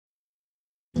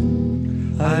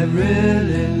I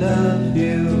really love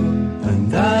you,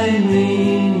 and I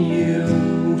mean you.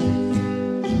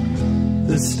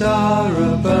 The star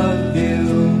above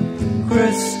you,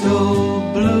 crystal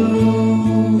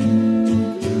blue.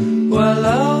 Well,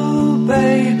 oh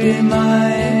baby, my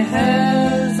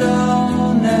hair's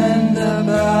on end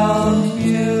about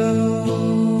you.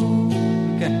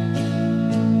 Okay.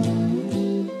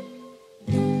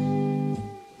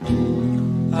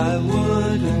 I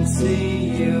wouldn't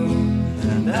see you,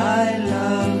 and I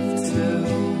love to.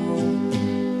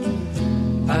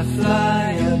 I fly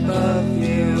above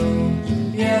you,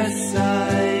 yes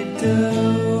I do.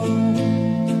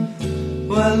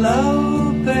 Well,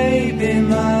 oh baby,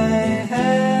 my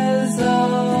hair's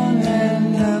on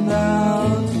end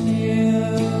about you.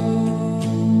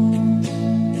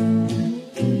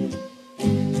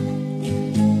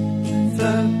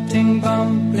 Flirting,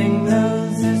 bumping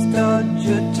noses, dodge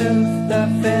your tooth, their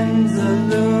fins are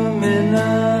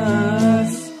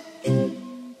luminous.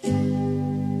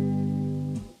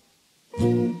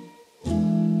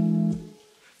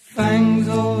 Fangs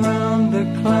all round the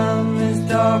clam is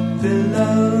dark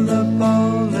below the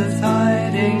boulders,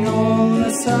 hiding all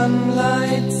the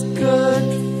sunlight's good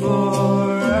for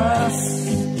us.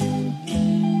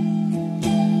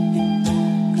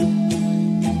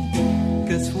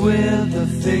 'Cause we're the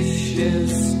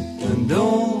fishes, and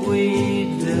all we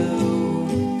do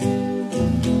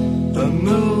but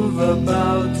move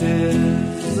about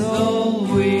is all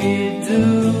we do.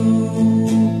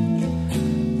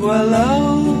 Well,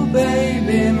 oh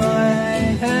baby, my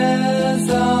hair's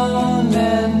on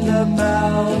end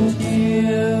about you.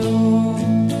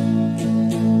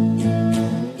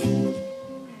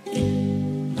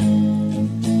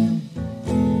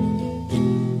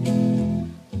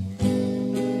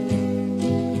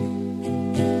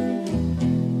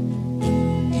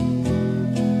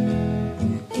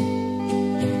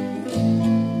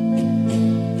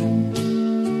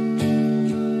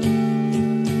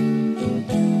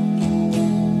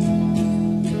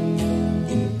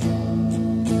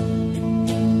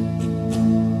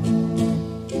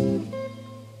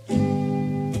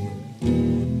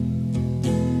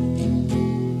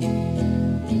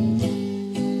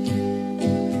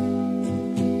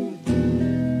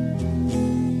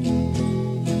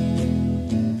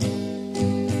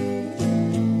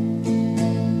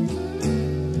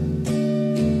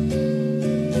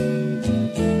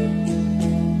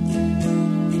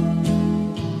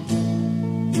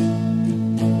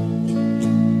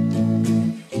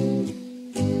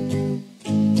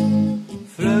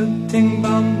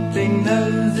 Bumping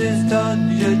noses,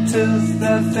 dodge your tooth,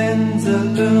 their fins are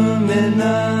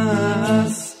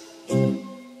luminous.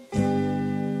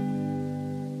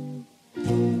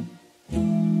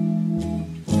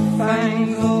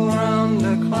 Fangs all round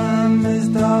the clam is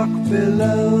dark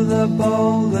below the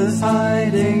boulders,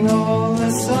 hiding all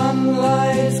the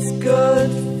sunlight's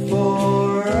good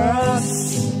for us.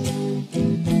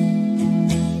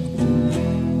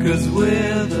 'Cause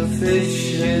we're the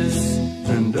fishes,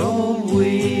 and all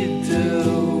we do,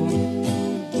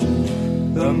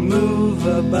 the move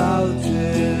about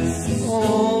is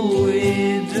all we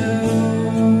do.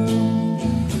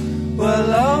 Well,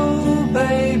 oh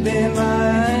baby,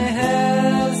 my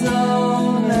hair's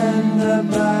on end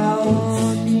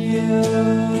about you.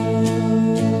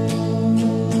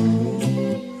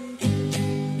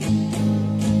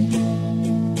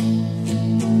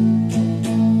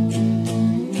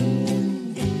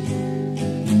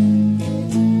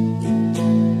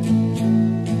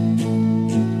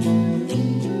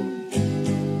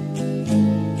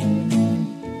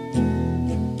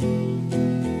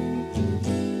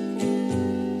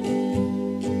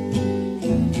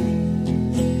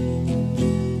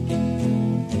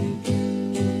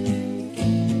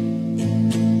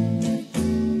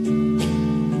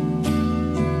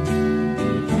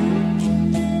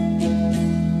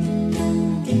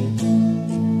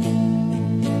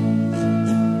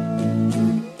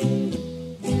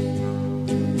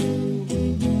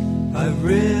 I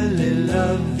really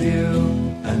love you,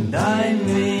 and I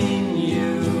mean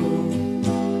you.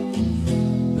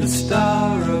 The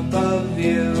star above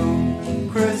you,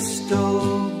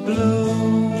 crystal blue.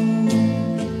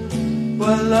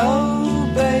 Well,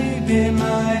 oh baby,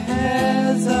 my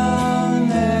hair's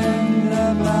on end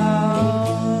about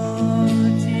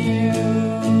you.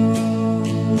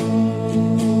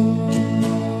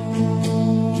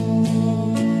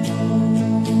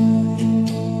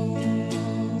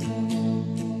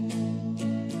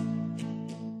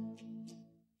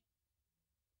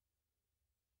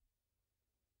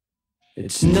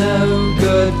 It's no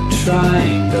good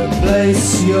trying to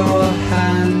place your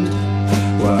hand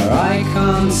where I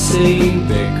can't can't see,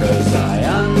 because I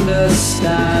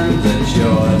understand that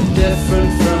you're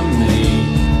different from me.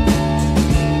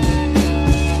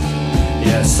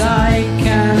 Yes, I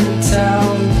can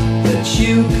tell that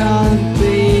you can't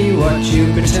be what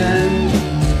you pretend.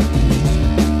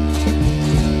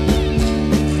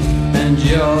 And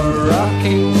you're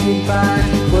rocking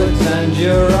backwards and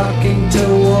you're rocking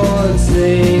towards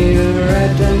the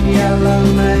red and yellow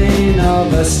mane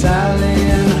of a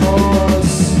stallion horse.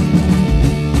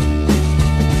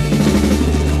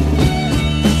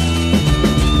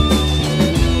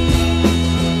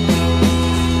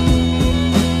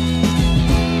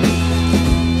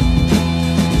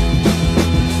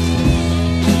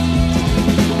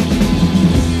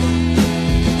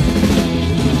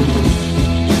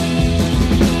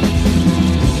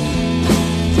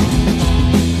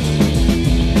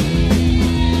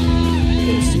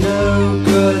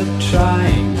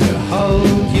 Trying to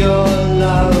hold your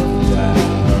love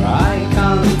where I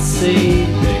can't see,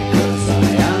 because I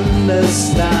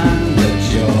understand that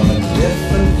you're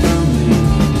different from me.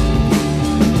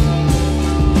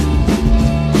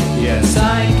 Yes,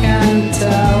 I can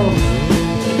tell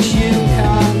that you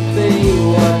can't be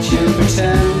what you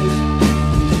pretend.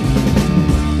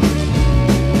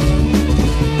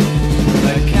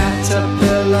 The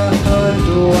caterpillar hood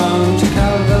won't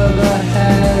cover the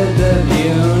head of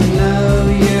you.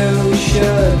 You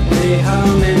should be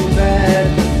home in bed.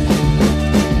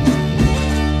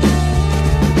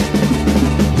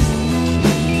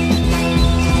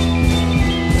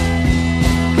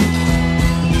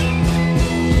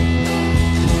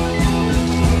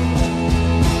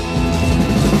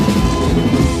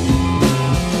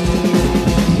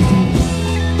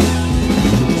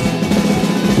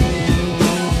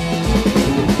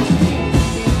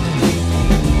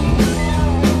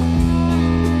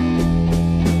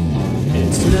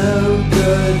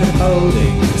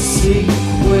 Holding a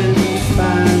sequin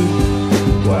fan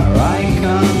where I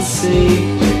can't see,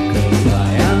 because I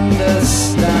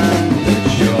understand that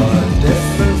you're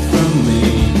different from me.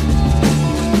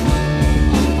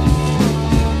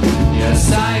 Yes,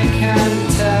 I can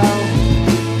tell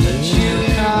that you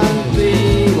can't be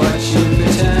what you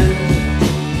pretend.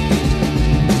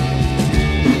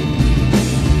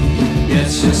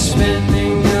 Yes, you're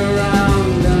spinning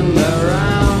around and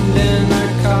around in a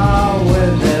car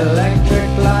with electric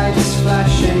lights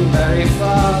flashing very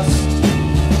fast.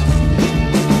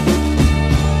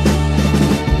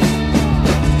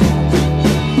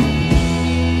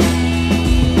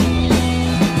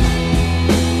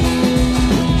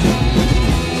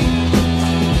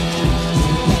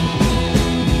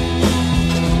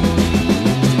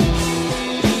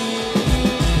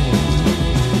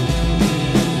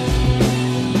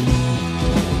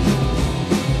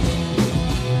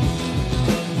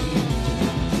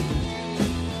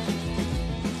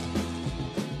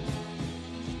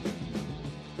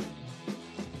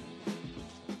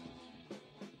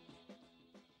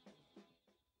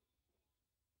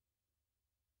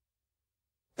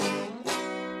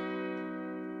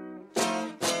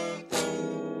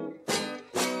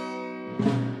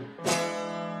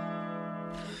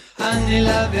 Honey,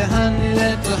 love you, honey,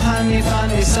 little honey,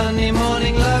 funny, sunny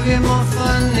morning, love you, more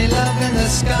funny, love in the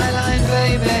skyline,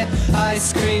 baby.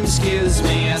 Ice cream, excuse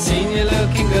me, I seen you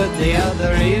looking good the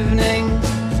other evening.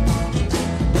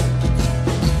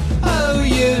 Oh,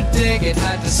 you dig it,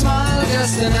 had to smile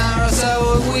just an hour or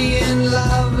so. Were we in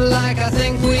love like I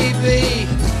think we be?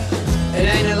 It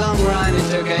ain't a long ride, it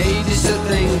took ages to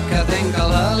think. I think I'll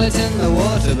hurl it in the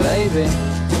water, baby.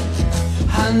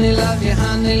 Honey, love you,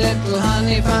 honey, little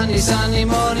honey, funny, sunny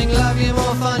morning, love you,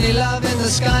 more funny, love in the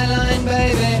skyline,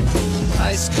 baby.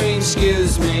 Ice cream,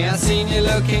 excuse me, I seen you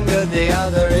looking good the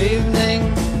other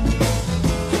evening.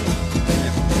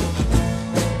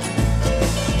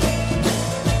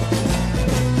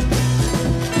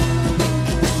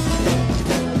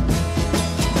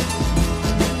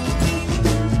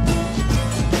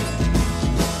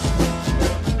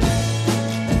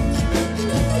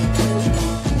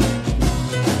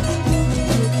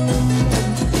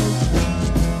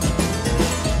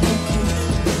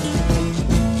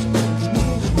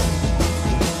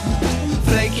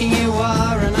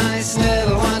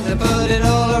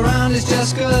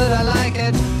 Good, I like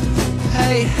it.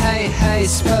 Hey, hey, hey,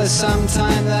 suppose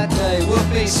sometime that day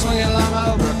whoopee, swing along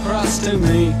over across to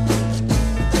me.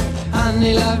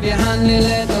 Honey, love you, honey,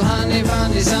 little honey,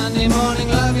 funny, sunny morning,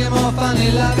 love you, more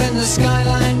funny, love in the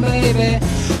skyline, baby.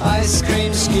 Ice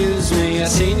cream, excuse me, I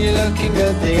seen you looking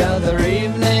good the other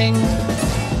evening.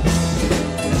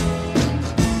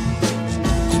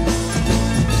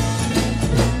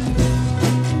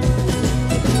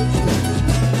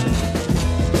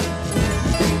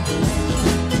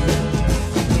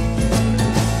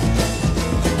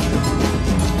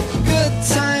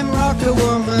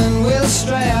 woman, we'll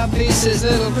stray our pieces,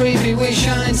 little creepy, we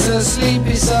shine so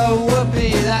sleepy, so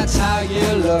whoopee, that's how you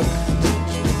look.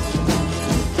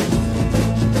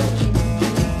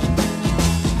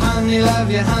 Honey,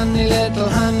 love you, honey, little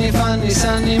honey, funny,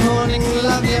 sunny morning,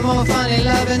 love you, more funny,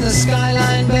 love in the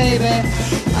skyline, baby.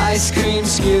 Ice cream,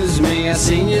 excuse me, I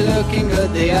seen you looking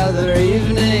good the other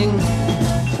evening.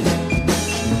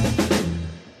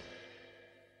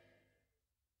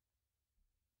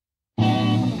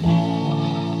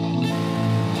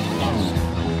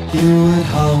 You would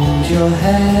hold your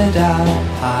head out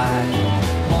high.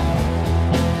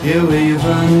 You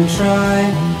even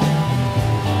tried.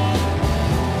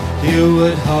 You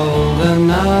would hold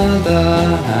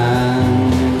another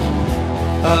hand.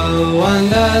 Oh,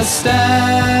 understand.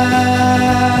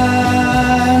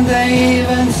 They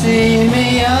even see me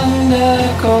under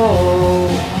call.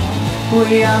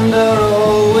 We under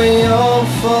all, we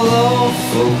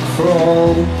awful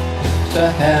crawl to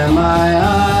hear my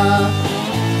heart.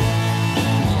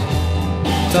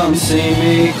 Don't see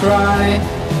me cry.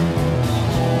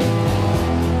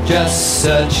 Just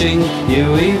searching, you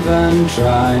even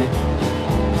try.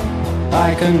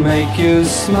 I can make you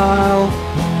smile.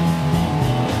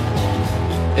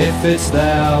 If it's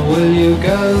there, will you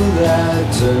go there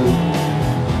too?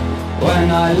 When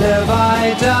I live,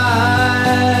 I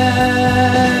die.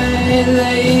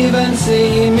 They even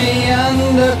see me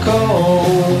under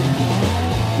cold.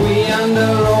 We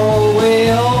under all, we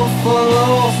awful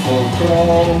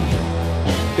crawl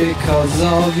because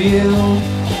of you.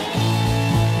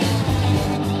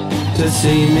 To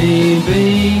see me be.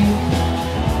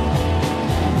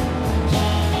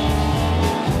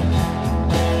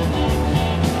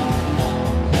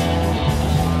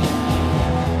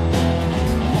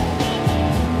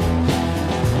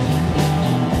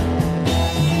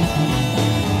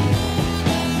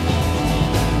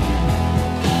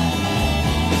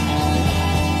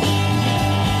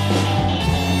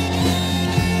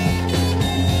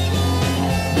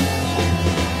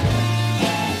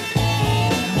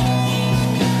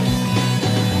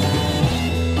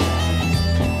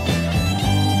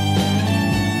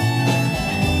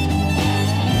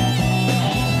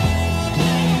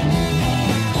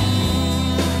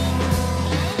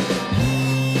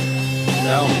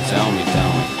 Tell me.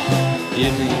 You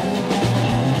think?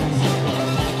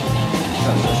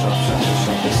 Shut the shop,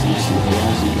 listen to the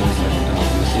rising goes like a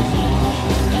darkness, even a large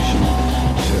generation.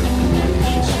 Show the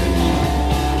radiation screaming.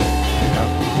 Pick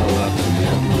up and pull up and be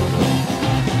open the door.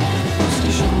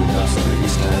 Musty shining dust, big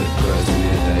stared, grows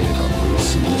near day, got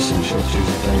listen, short shoes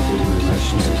of day, feeling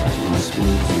emotions, and cracking my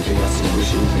smooth, thinking that's a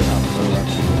wishing, pick up, pull up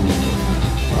and the door.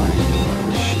 Finding the way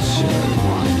wishes, share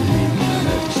wine, meaning, and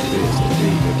notice the beers that be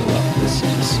good luck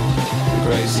listens.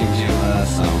 Gracing you her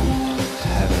song,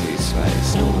 heavily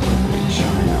spaced, all the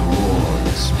China war in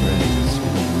the springs.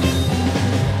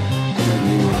 When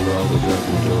you want to roll the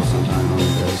broken door, sometime on the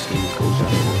ghost can call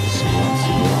Jack what the sea wants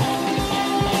to rock.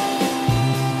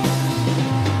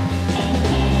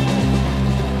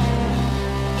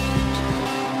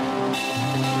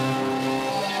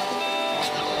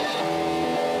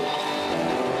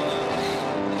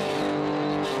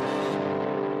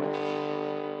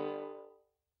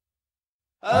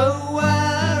 Oh, where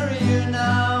are you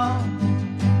now?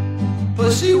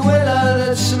 Pussy willow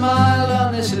that smiled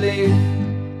on this leaf.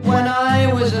 When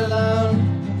I was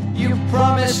alone, you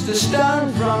promised a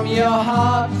stone from your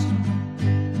heart.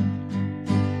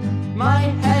 My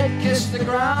head kissed the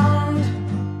ground.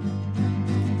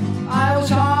 I was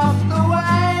half the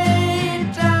way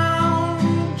down,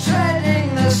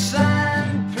 treading the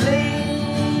sand,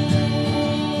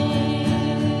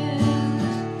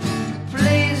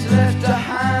 please lift a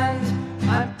hand.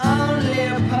 I'm only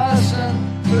a person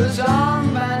whose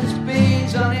armbands,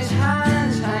 beads on his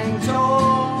hands hang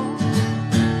tall.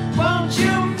 Won't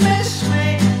you miss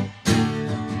me?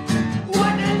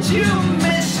 Wouldn't you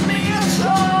miss me at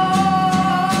all?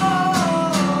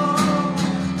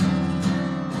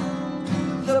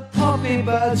 The poppy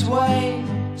birds wave,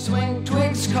 swing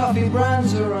twigs, coffee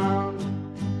brands around.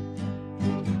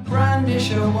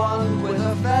 Brandish a wand with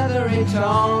a feathery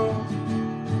tongue.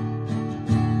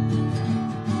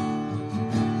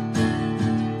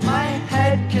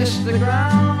 Kissed the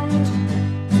ground.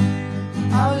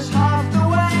 I was half the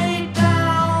way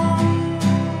down,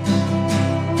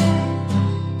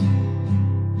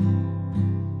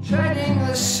 treading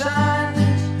the sand.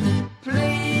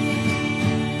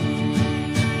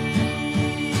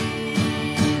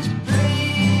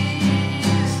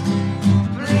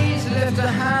 Please lift a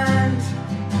hand.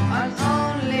 I'm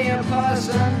only a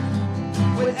person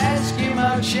with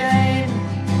Eskimo chain.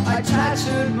 I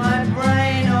tattooed my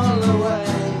brain all the way.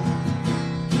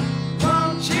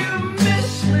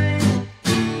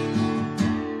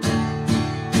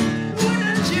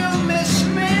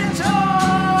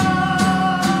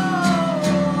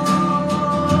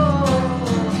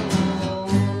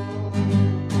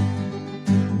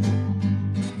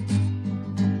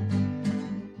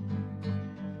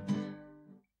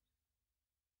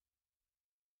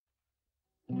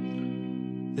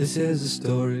 This is a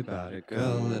story about a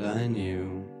girl that I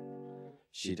knew.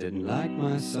 She didn't like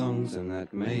my songs and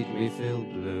that made me feel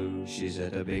blue. She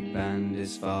said a big band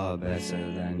is far better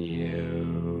than you.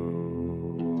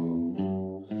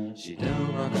 She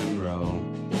don't rock and roll,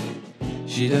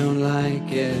 she don't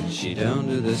like it, she don't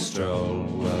do the stroll.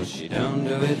 Well, she don't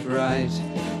do it right,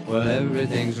 well,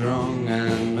 everything's wrong.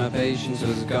 And my patience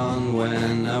was gone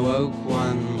when I woke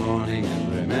one morning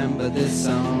and remembered this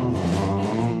song.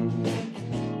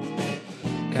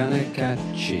 Kinda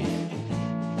catchy.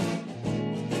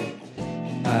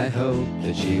 I hope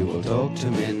that she will talk to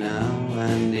me now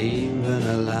and even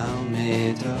allow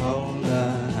me to hold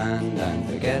her hand and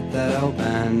forget that old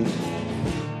band.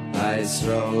 I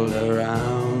strolled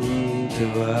around to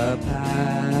her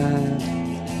pad.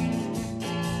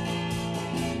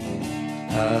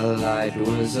 Her light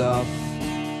was off,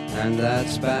 and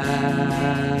that's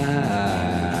bad.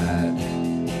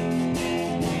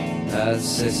 Her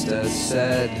sister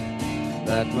said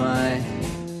that my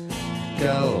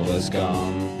girl was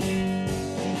gone.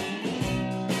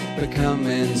 But come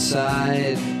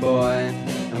inside, boy,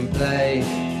 and play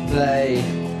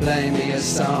me a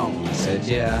song. I said,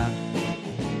 yeah,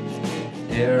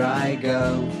 here I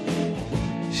go.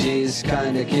 She's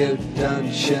kinda cute,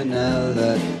 don't you know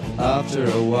that after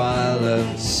a while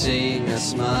of seeing her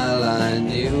smile, I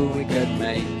knew we could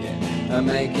make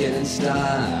it in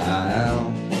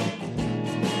style.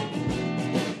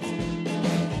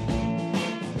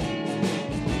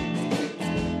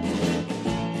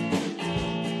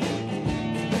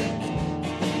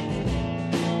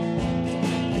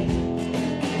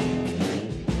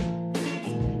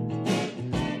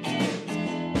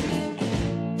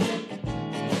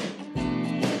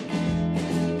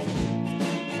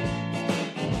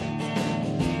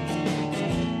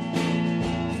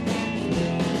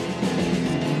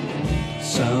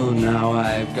 So now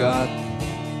I've got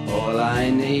all I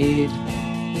need.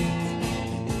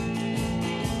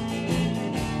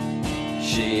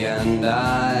 She and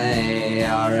I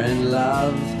are in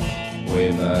love,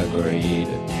 we've agreed.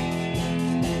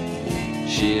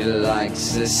 She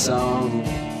likes this song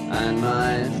and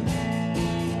mine,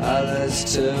 others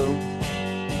too.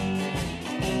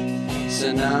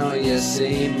 So now you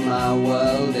see my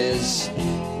world is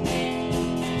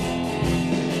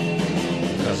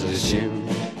because of this tune.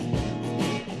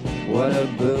 What a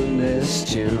boon this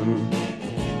tune.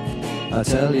 I'll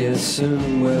tell you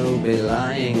soon we'll be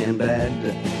lying in bed,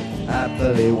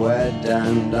 happily wed,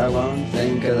 and I won't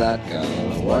think of that girl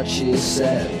or what she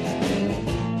said.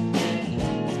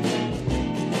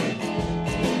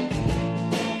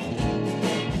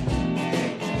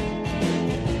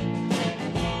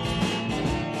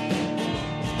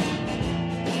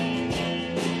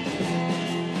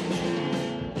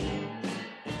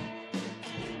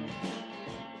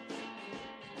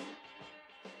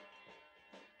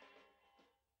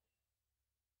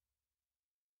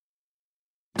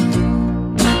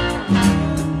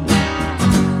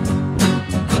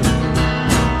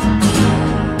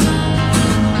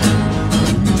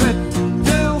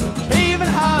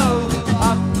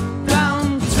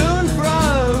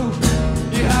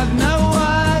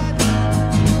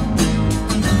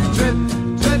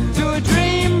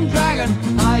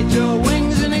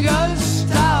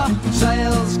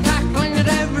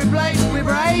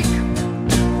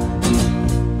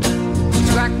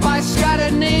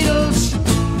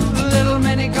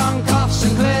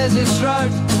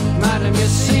 Madam, you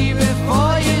see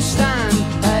before you stand.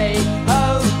 Hey,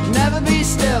 oh, never be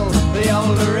still. The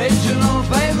old original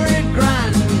favourite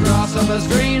grand. Grasshoppers,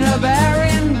 green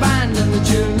Herbarian band, and the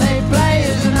tune they play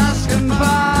is an Ascan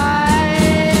pie.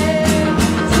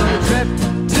 So the trip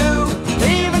to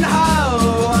even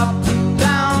ho, up,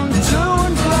 down, to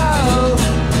and fro.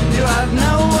 You have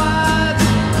no words.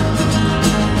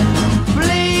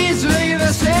 Please leave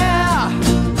us here.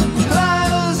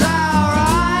 Close our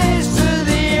eyes to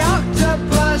the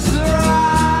octopus.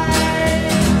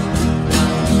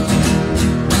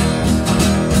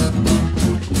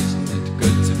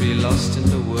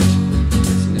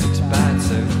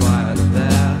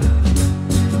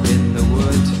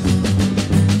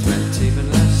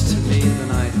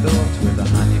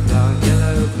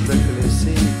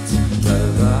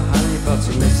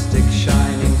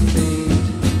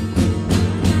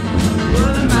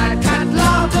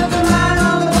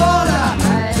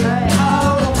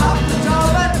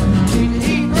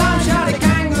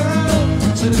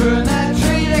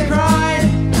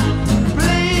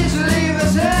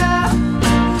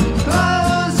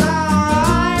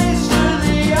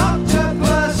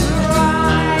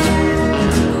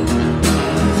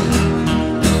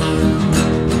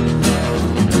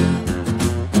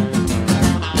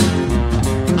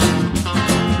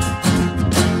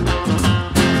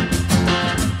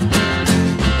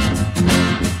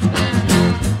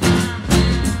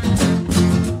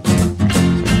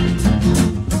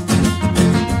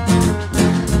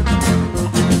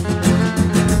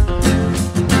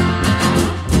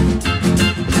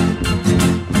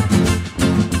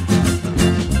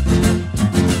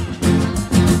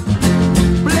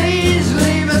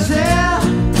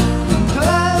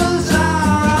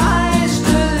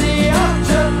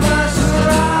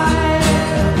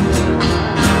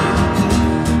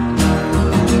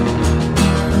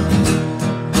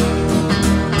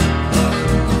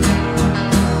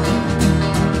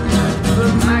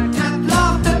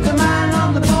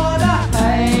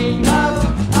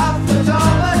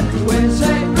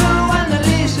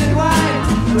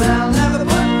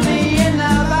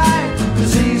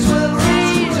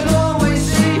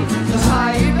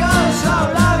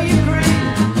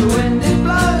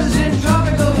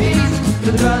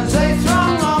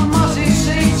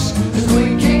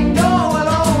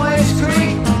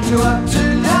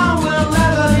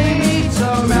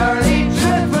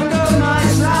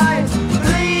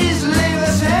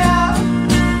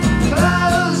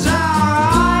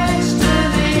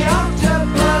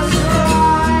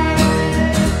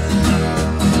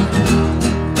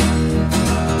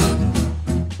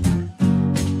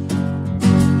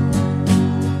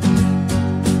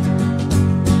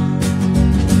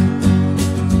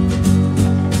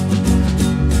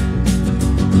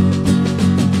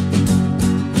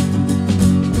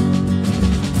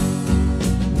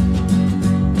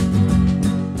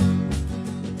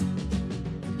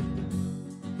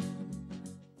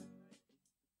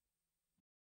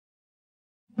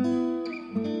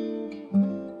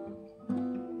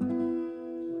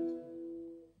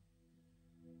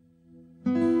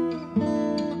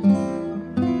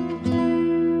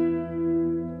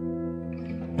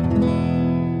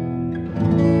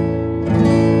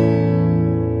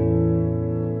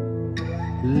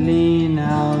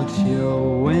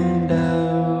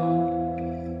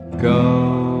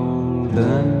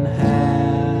 golden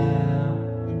hair.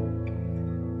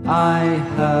 I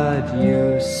heard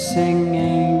you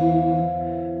singing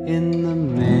in the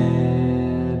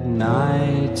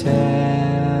midnight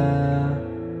air.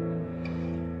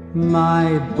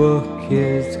 My book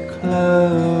is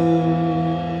closed,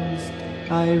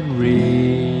 I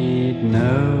read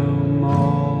no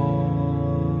more.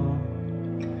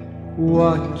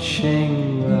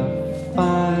 Watching the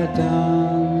fire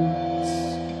dance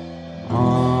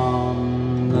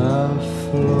on the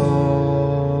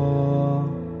floor.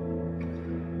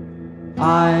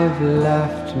 I've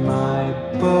left my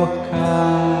book,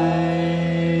 I've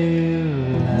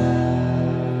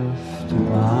left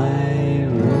my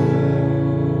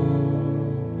room,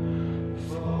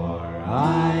 for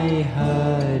I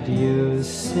heard you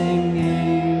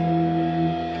singing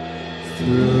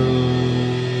through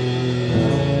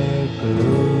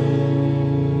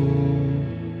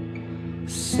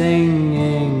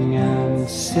singing and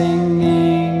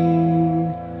singing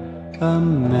a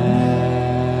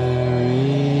merry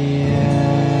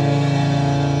air.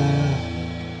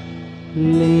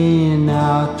 Lean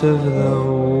out of the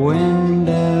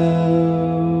window,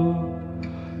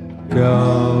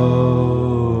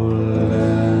 golden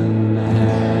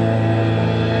hair.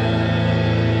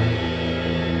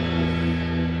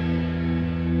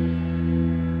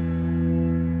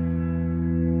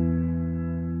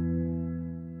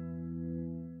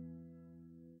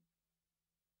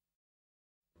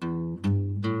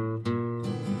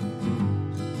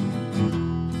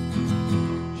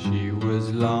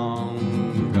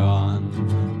 Long gone,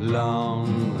 long,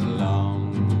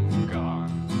 long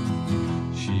gone.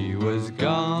 She was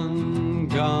gone,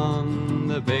 gone.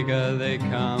 The bigger they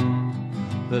come,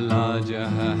 the larger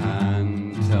her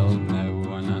hand. Tell no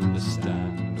one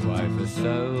understand why for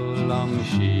so long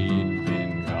she'd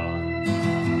been gone.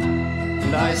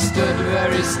 And I stood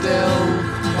very still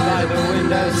by the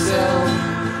windowsill,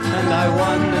 and I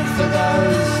wondered for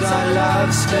those I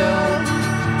love still.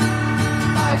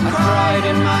 I cried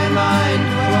in my mind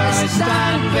where I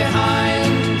stand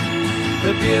behind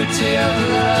the beauty of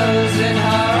those in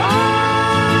her eyes.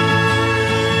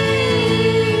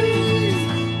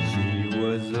 She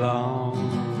was long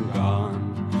gone,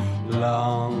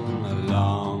 long,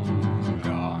 long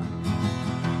gone.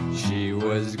 She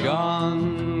was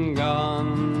gone,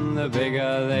 gone. The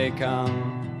bigger they come,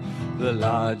 the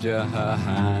larger her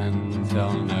hand.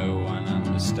 Till no one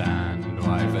understand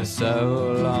why for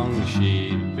so long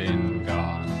she'd been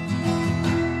gone.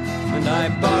 And I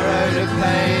borrowed a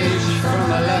page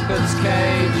from a leopard's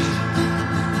cage,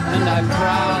 and I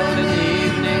prowled in the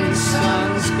evening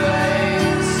sun's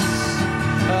blaze.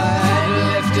 Her head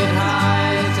lifted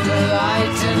high to the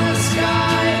light in the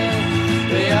sky,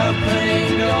 the opening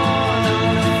dawn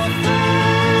on her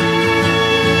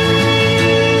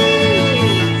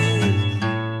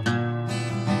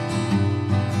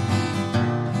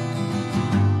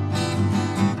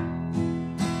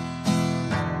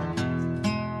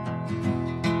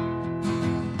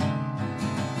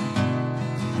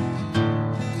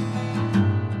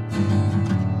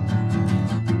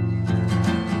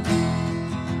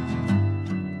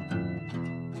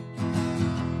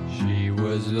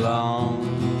long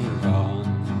gone,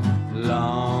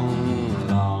 long,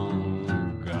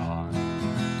 long gone.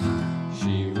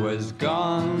 She was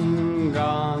gone,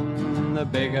 gone. The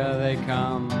bigger they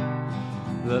come,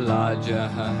 the larger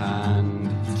her hand.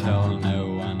 Till no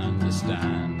one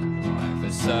understand why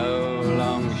for so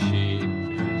long she'd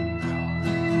been gone.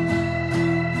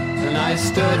 And I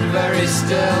stood very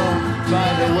still by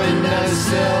the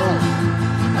windowsill,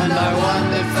 and I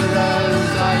wondered for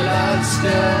those I loved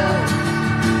still.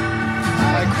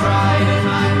 I cried in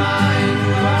my mind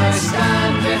where I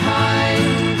stand behind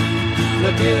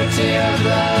the beauty of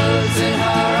those in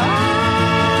her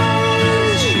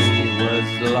eyes. She was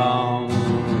long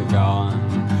gone,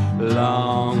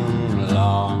 long,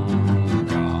 long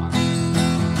gone.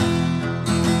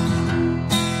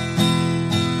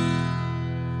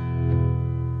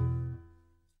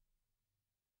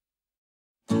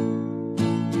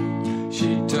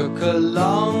 She took a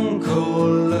long, cool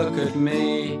look at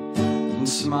me,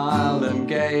 smiled and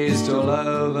gazed all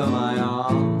over my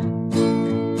arm.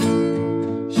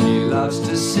 She loves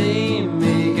to see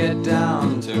me get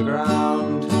down to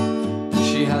ground.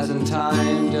 She hasn't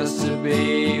time just to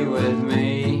be with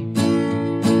me.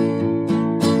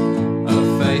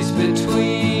 A face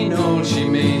between all she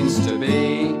means to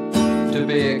be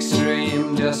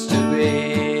extreme, just to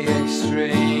be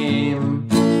extreme.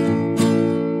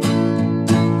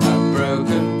 A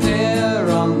broken pier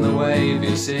on the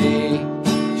wavy sea,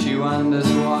 she wonders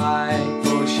why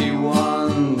all she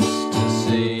wants to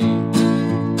see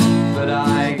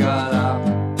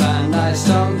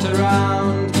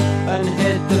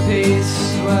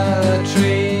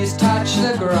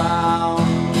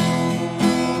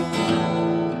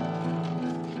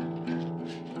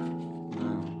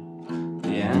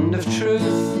the end of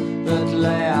truth, but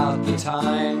lay out the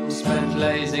time spent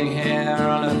lazing here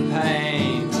on a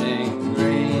painting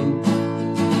green.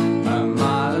 A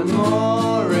mile and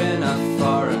more in a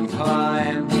foreign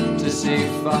clime to see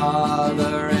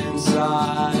farther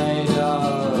inside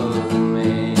of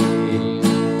me.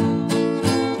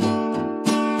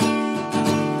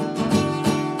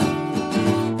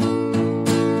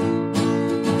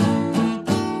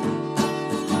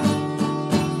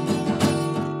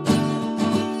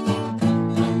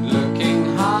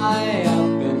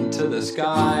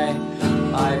 Sky,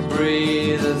 I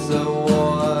breathe as the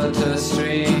water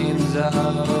streams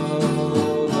over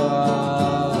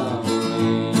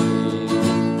me.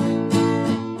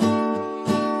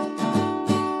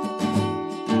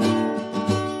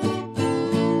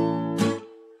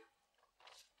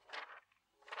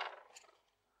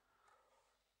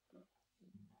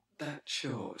 That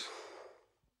short.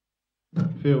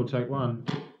 Phil, take one.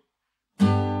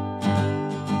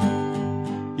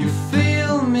 You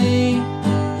feel me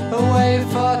away,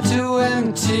 far too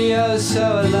empty, oh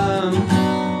so alone.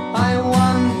 I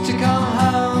want to come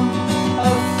home,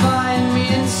 oh find me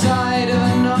inside of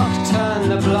a nocturne,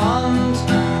 the blonde.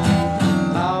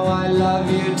 How I love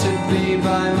you to be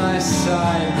by my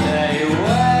side. They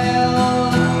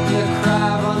wail, the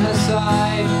crab on her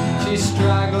side, she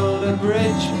straggled a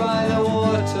bridge by the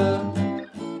water.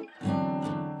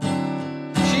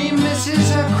 She misses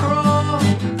her craw,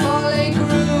 folly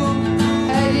grew,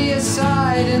 heady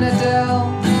aside in a dell.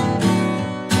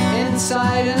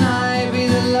 Inside and I be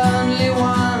the lonely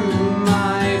one,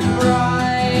 my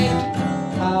bride.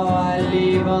 How I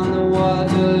leave on the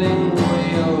waddling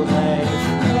wheel, they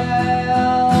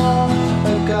fail.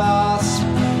 A gasp,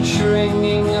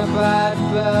 shrinking a bad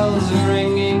bells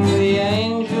ringing, the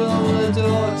angel, the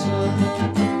daughter.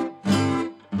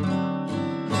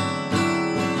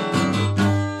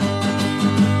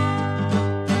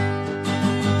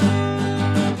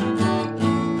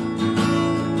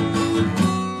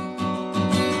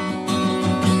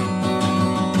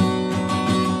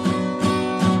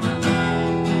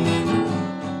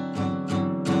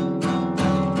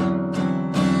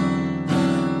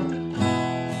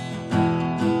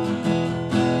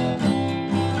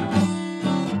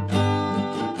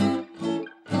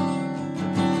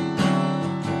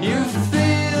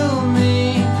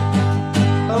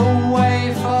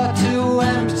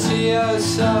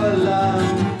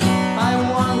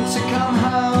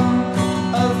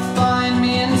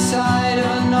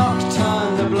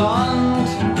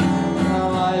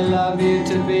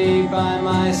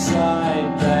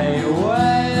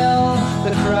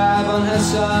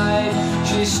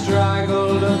 She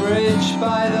straggled a bridge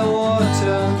by the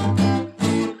water.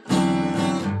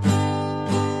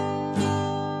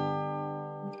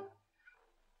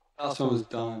 Last one was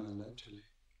Diamond, actually.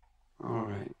 All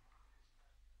right.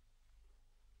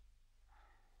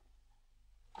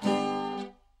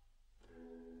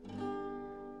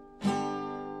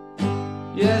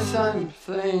 Yes, I'm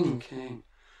thinking.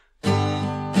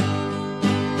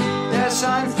 Yes,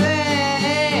 I'm thinking.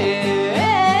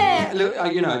 Look,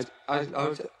 you know,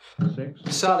 I'll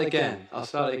start again. I'll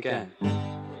start again.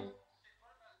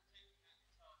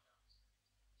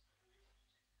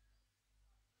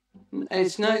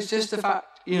 It's just the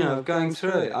fact, you know, of going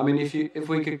through it. I mean, if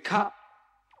we could cut.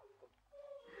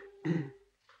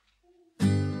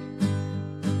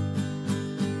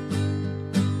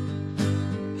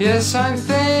 Yes, I'm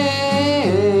thinking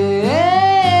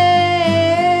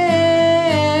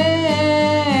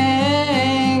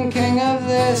of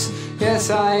this. Yes,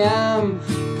 I am.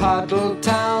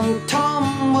 Puddletown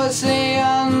Tom was the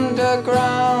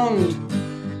underground.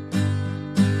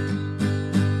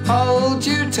 Hold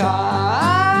you tight,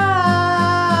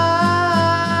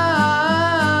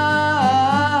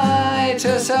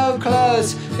 you're so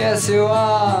close. Yes, you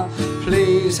are.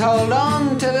 Please hold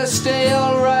on to the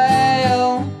steel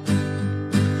rail.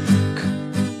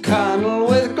 Colonel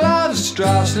with gloves,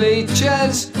 Strauss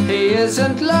leeches. He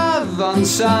isn't love on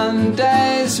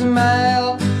Sunday's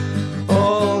mail.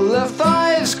 All the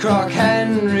fives crock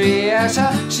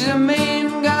Henrietta. She's a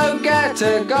mean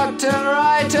go-getter. Got to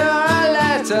write her a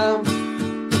letter.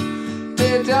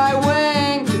 Did I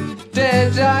wink?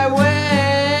 Did I wink?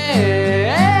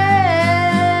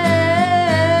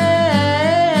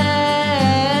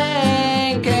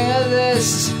 Of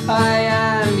this I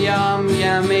am yum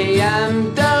yummy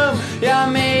yum dum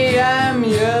yummy yum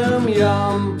yum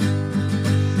yum.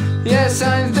 Yes,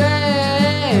 I'm thinking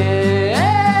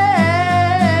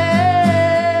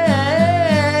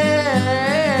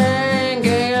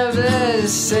of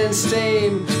this in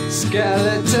steam.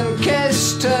 Skeleton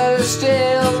kiss to the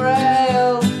steel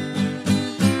rail.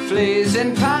 fleas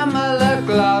in Pamela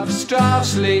gloves, draft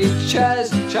sleeve chairs,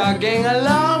 chugging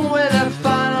along with a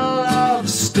funnel of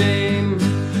steam.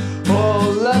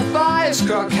 All the fires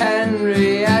crock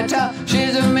Henrietta,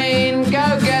 she's a mean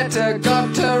go-getter,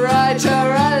 got to write her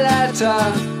a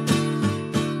letter.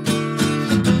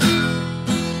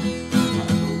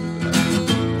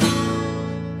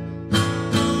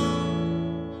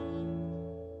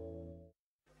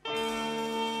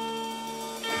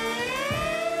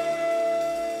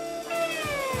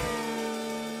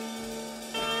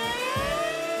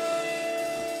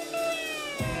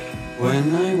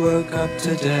 When I woke up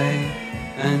today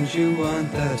and you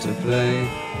weren't there to play,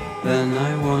 then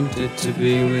I wanted to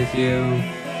be with you.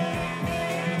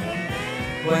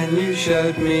 When you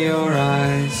showed me your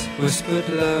eyes, whispered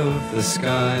low of the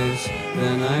skies,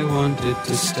 then I wanted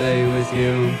to stay with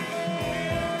you.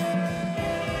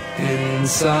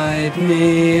 Inside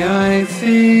me I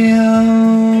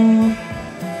feel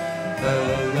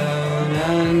alone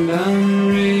and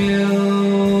unreal,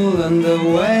 and the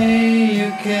way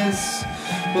you kiss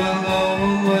will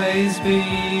always be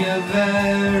a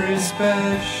very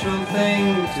special thing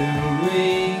to me.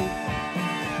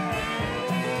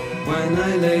 When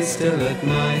I lay still at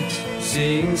night,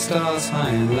 seeing stars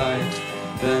high in light,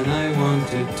 then I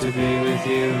wanted to be with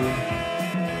you.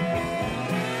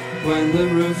 When the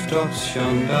rooftops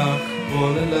shone dark,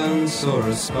 all alone saw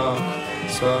a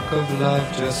spark of love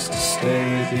just to stay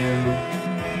with you.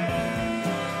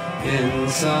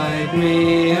 Inside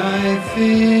me I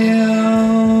feel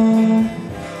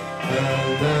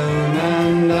alone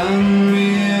and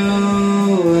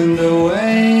unreal, and the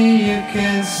way you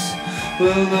kiss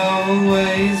will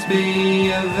always be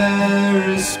a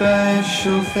very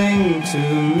special thing to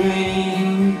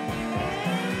me.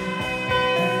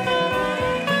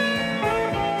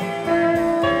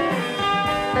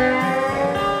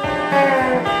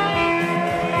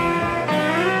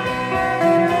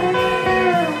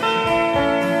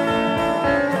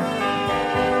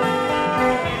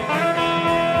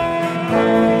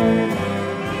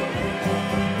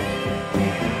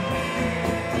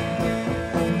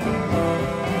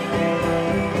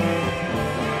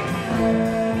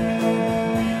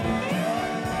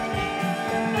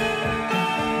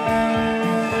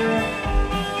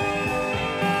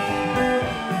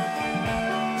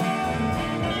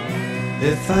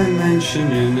 If I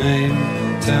mention your name,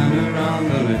 turn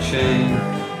around on a chain,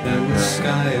 then the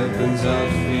sky opens out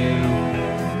for you.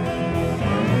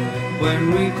 When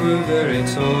we grew very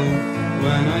tall,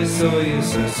 when I saw you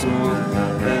so small,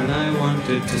 then I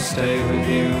wanted to stay with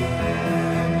you.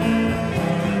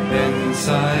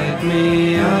 Inside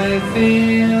me I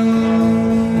feel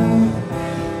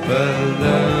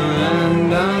alone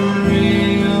and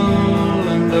unreal,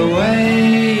 and the way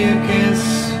you kiss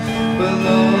will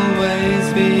always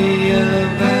be a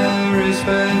very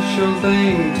special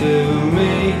thing to me.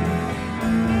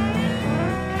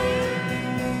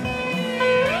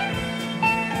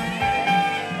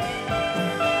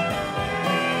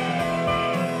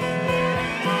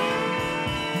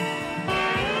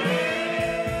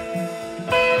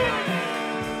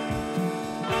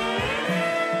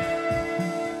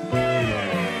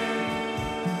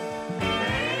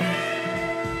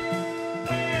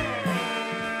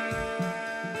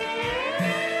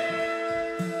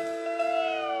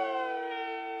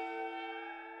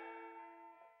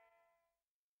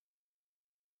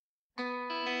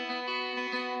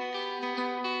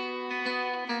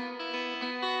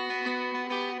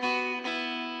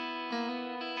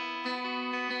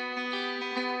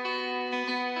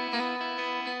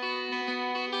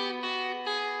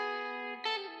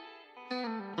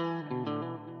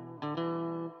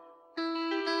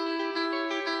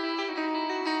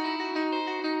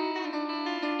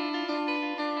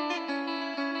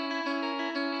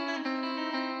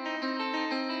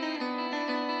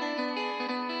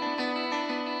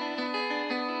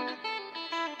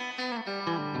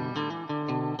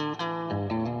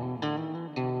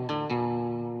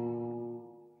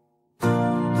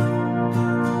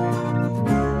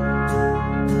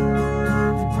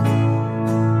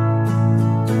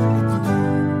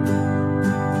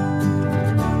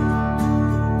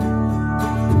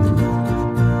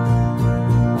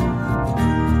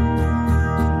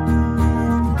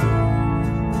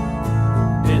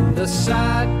 The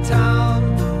sad town,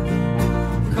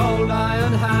 cold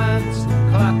iron hands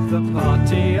clap the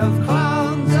party of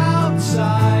clowns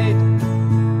outside.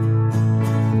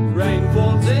 Rain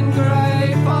falls in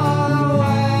grey far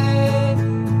away.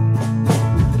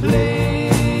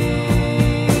 Please,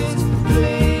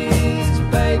 please,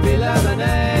 baby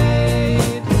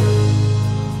lemonade.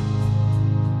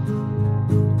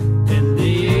 In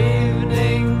the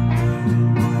evening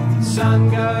sun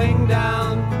going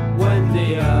down when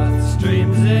the earth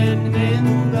streams in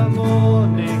the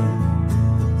morning.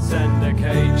 Send a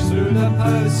cage through the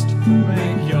post,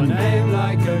 make your name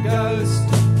like a ghost.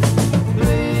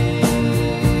 Please,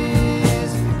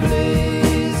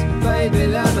 please, baby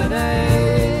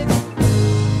lemonade.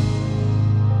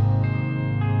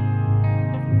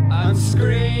 I'm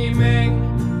screaming,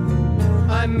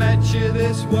 I met you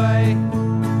this way.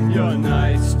 You're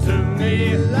nice to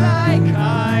me like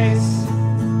ice.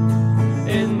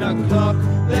 In the clock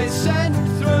they sent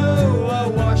through a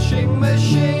washing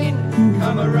machine.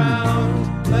 Come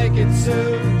around, make it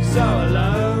soon, so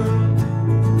alone.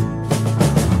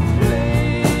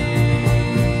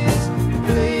 Please,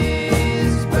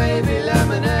 please, baby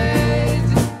lemonade.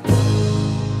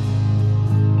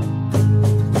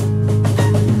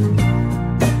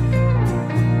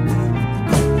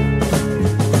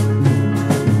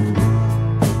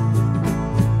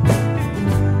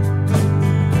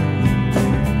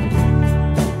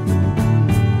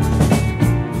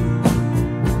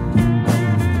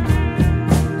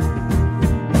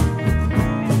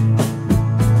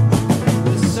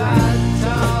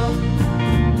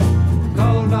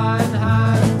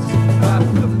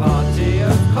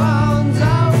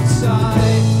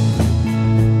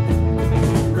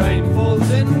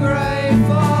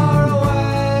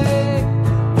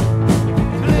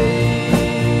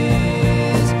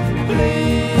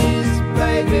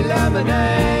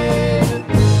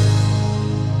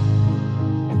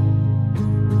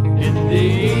 In the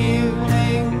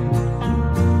evening,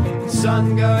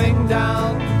 sun going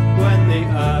down when the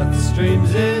earth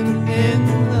streams in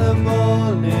the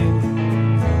morning.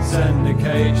 Send a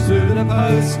cage through the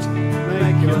post,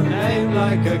 make your name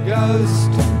like a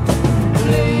ghost.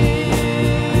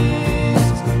 Please,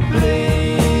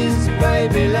 please,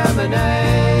 baby lemonade.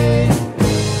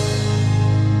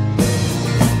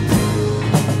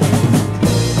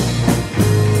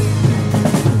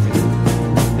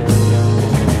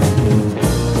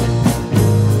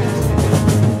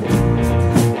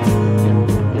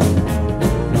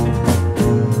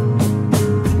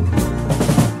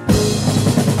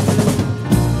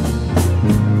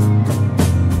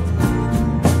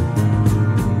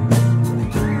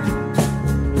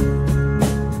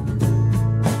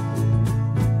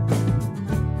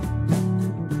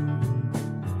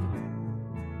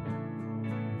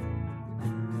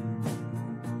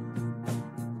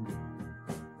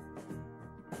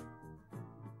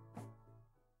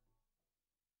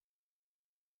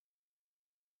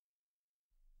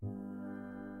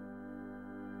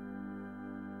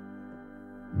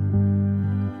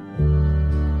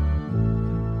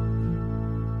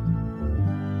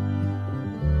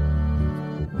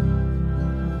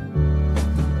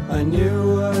 I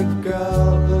knew a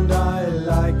girl and I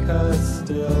like her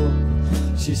still.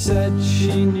 She said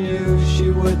she knew she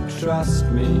would trust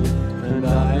me, and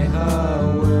I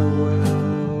her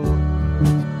will.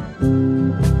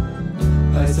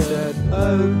 I said,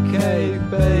 okay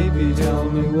baby, tell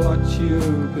me what you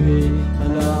be,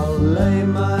 and I'll lay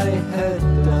my head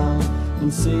down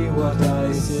and see what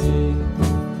I see.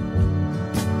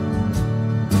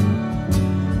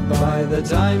 By the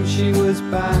time she was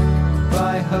back,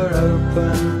 by her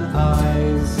open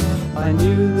eyes, I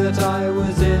knew that I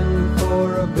was in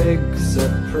for a big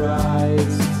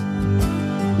surprise.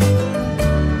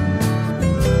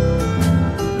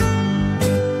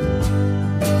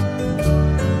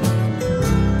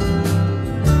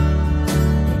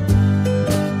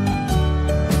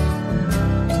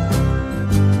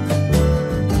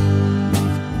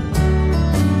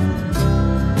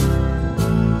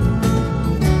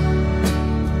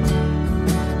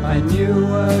 I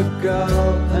knew a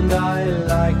girl and I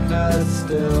like her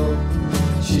still.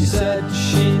 She said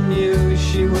she knew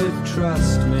she would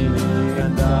trust me,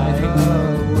 and I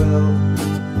her will.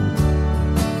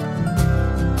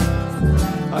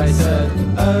 I said,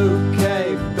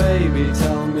 okay baby,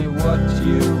 tell me what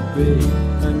you be,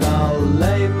 and I'll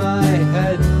lay my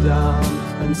head down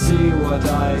and see what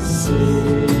I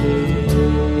see.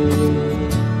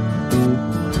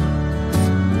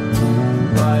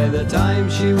 By the time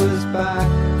she was back,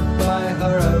 by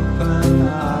her open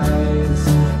eyes,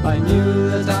 I knew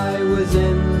that I was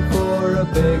in for a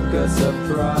bigger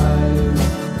surprise.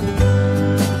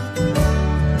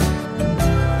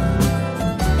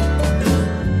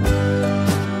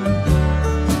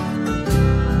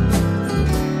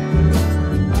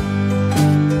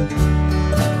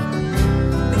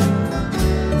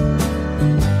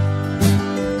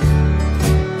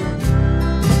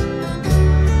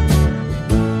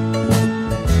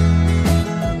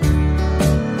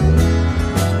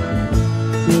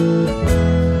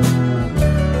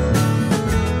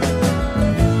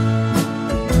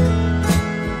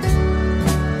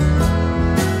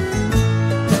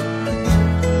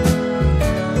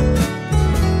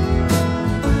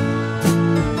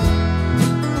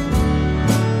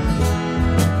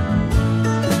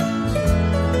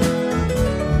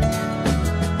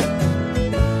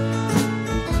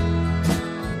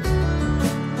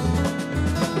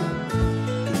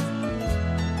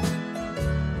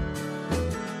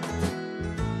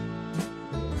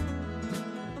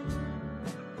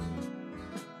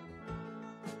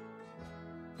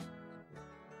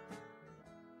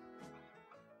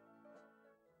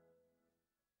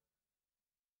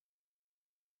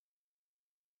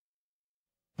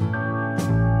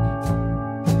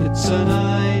 It's an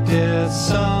idea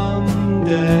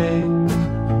someday.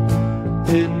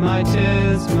 In my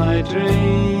tears, my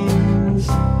dreams.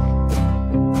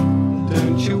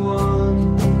 Don't you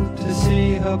want to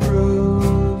see her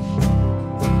prove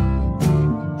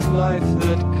life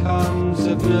that comes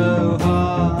of no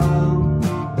harm?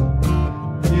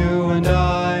 You and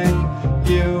I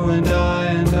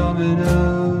and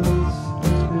dominoes,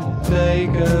 the day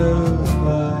goes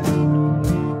by.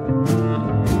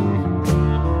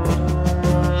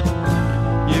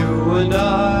 You and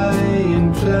I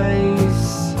in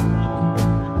place,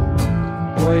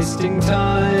 wasting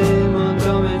time on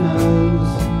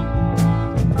dominoes.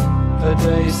 A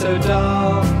day so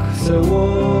dark, so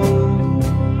warm,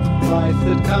 life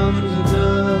that comes with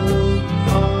no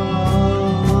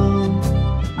harm.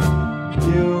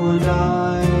 You and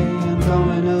I and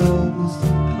dominoes,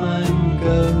 time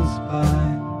goes by.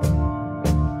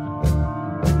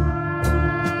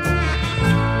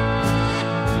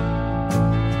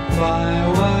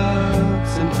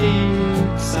 Fireworks and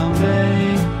heat someday,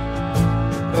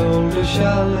 colder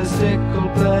shell as stickle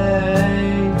play.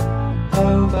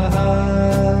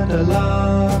 Overheard a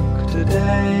lark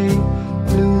today,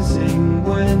 losing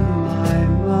when my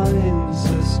mind's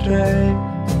astray.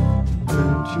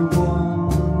 Don't you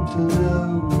want to know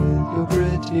with your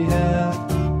pretty hair?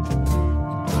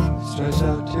 Stretch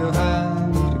out your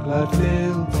hand to glad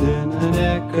fields in an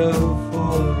echo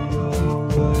for your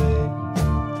way.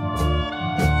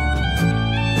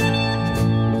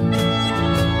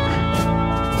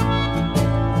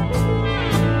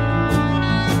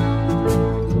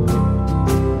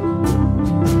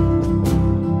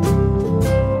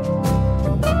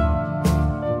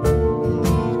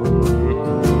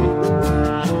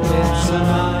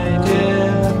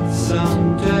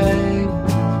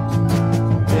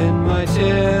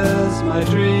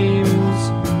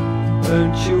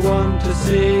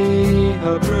 See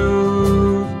her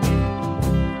prove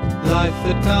life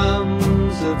that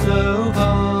comes of no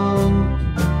harm.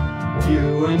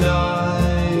 You and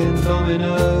I in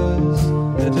dominoes,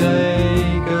 the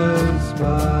day goes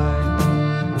by.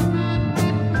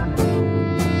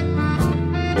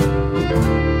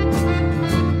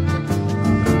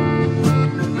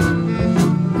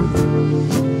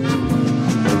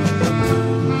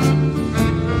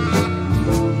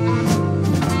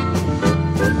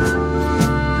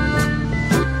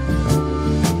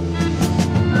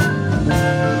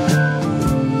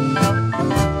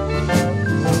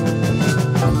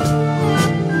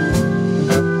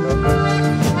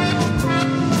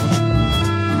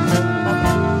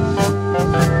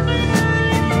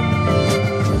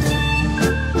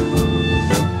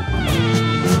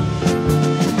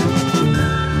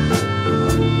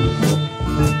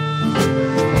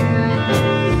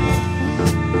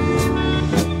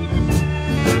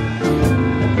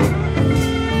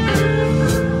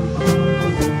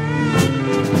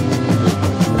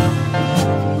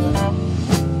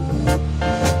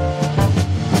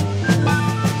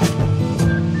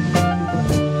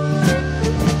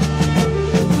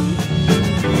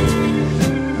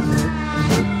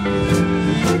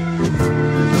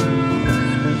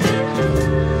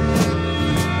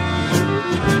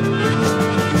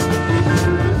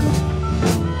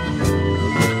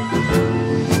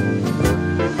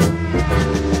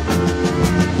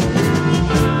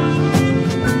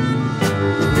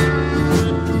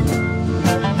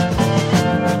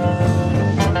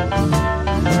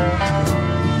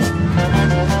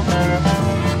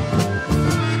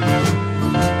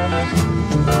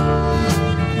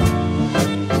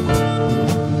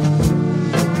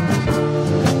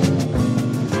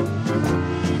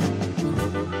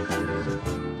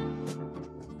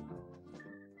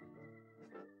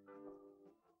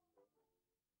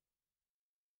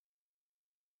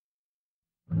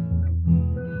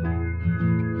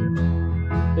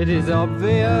 It is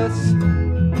obvious,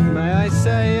 may I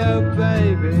say, oh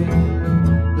baby,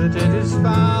 that it is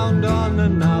found on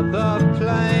another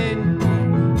plane.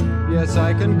 Yes,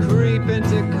 I can creep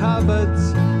into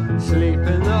cupboards, sleep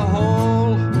in the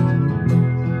hall.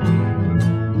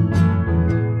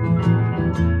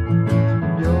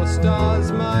 Your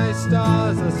stars, my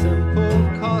stars, are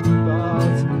simple cot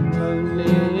bars,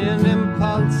 only in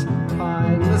impulse,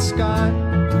 high in the sky.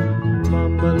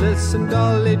 Mama, listen,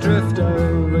 dolly, drift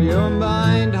over your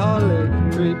mind, Holly.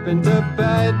 Creep into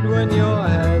bed when your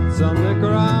head's on the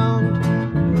ground.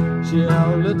 She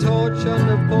held a torch on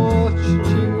the porch,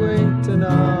 she winked an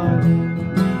eye.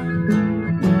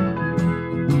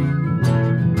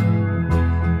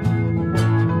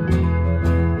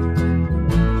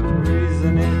 The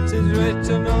reason it is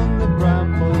written on the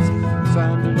brambles,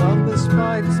 sanded on the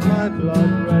spikes, my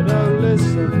blood red, oh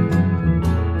listen.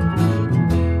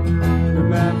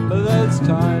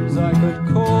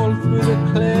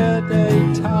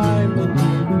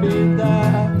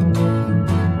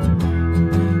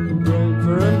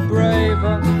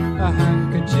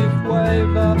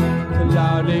 waver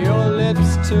loudly your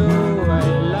lips to a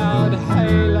loud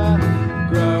hailer,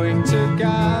 growing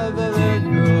together the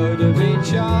good of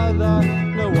each other.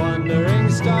 No wandering,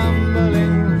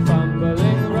 stumbling,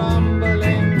 fumbling,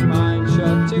 rumbling, mind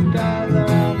shut together,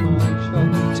 our mind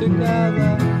shut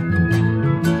together.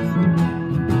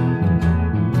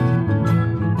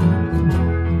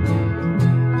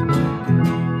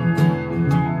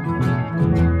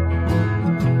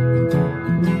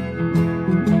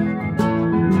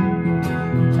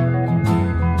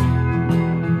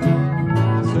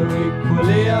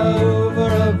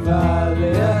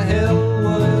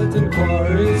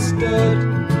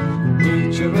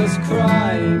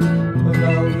 Crying, a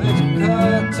velvet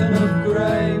curtain of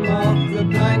grey marked the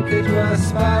blanket where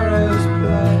sparrows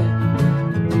play,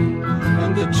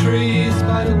 and the trees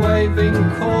by the waving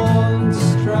corn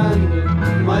stranded.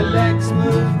 My legs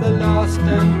move the last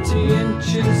empty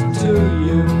inches to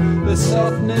you, the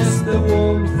softness, the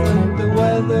warmth, and the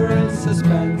weather in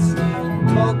suspense.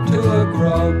 Mocked to a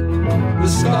grog, the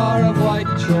scar of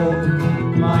white chalk,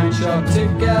 mind shot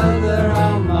together,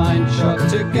 our mind shot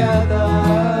together.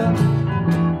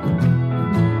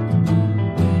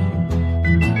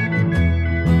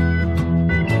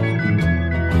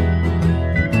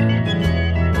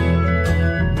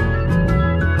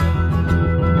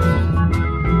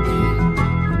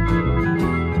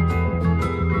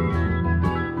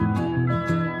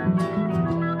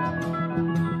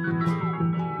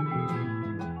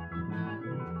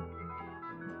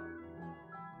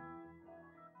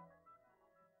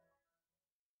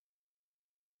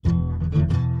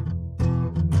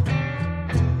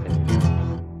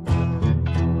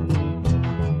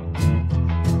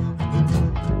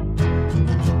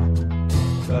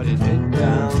 Got it hit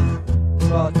down,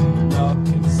 but knock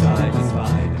inside his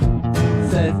spine.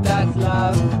 Says that's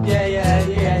love, yeah, yeah,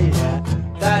 yeah, yeah.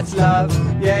 That's love,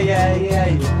 yeah, yeah, yeah,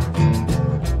 yeah.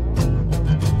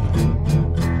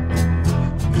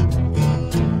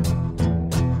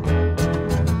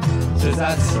 Says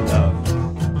that's love,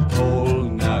 all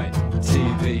night,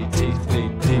 TV, TV,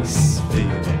 peace,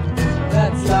 feeling.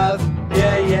 That's love,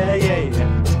 yeah, yeah, yeah,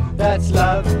 yeah. That's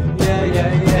love, yeah,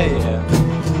 yeah, yeah, yeah.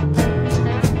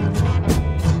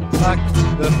 I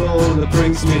like the fall that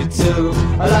brings me to.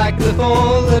 I like the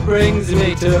fall that brings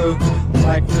me to.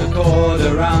 Like the cord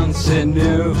around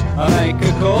sinew. I make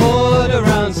a cord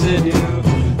around sinew.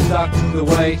 Duck the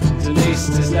weight and east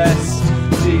is less.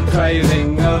 Deep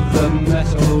craving of the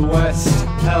metal west.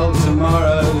 Hell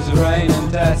tomorrow's rain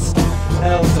and test.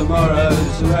 Hell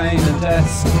tomorrow's rain and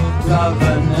test. Love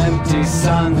an empty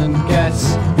sun and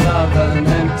guess. Love an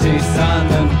empty sun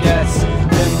and guess.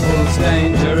 Dimples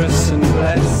dangerous and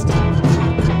blessed.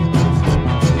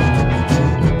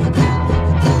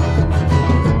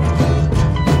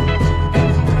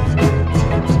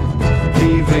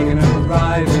 Heaving and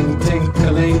arriving,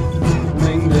 tinkling,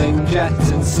 mingling jet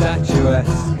and statuette.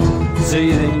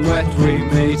 Seething wet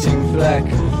re-meeting fleck.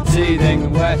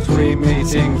 Seething wet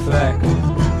re-meeting fleck.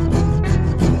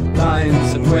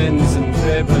 Lines and winds and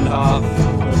fib and half.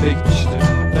 Of each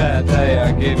fair day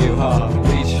I give you half.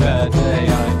 Each fair day I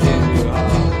give you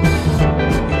half.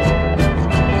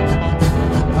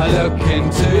 I look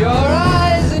into your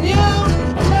eyes and you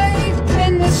lay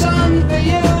in the sun for you.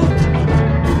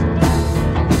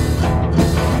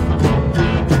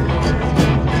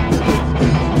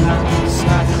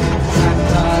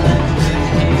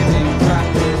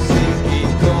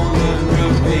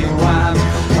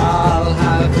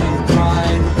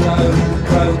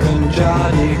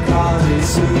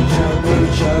 Sucho,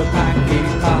 mucho, packy,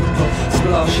 papo,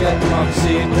 sploshet,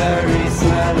 moxie, very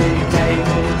smelly,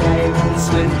 cable,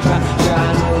 split trap,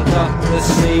 channel, dock, the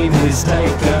scene is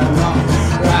taken off.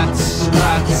 Rats,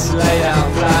 lay down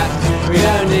flat. We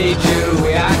don't need you,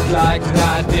 we act like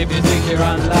that. If you think you're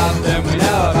unloved, then we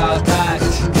know about that.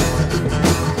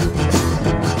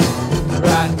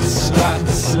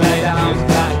 Rats, lay down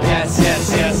flat. Yes, yes,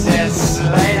 yes, yes,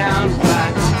 lay down flat.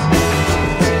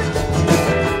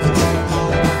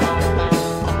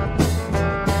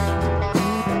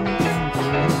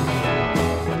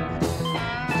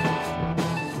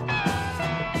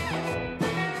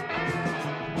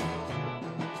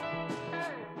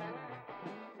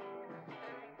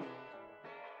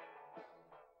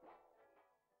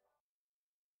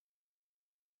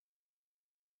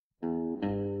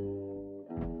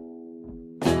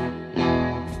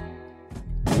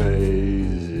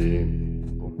 Maisie,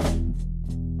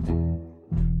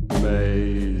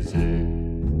 Maisie,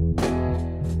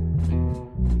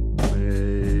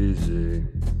 Maisie,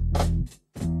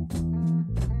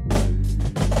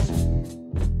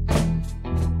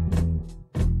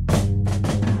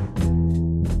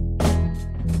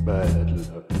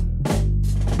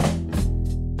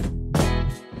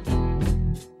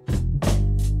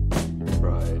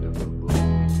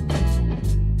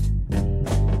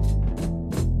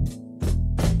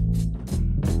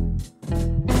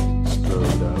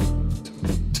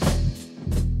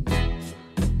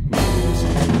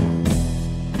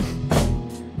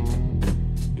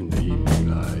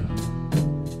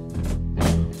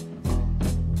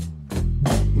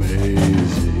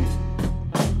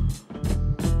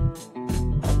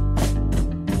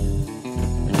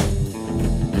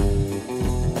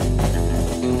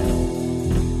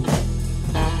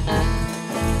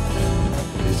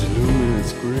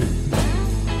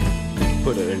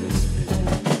 in a spin.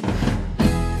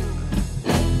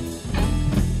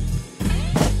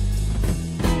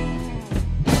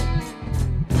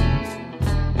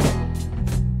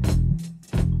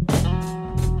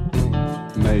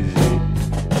 Maisie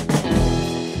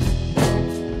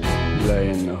lay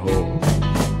in the hall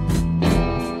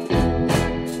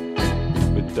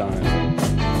with diamonds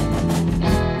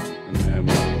and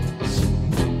emeralds.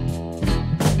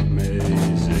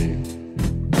 Maisie,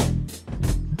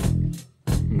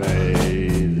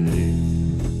 Maisie,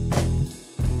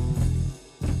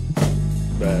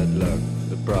 bad luck,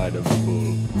 the bride of a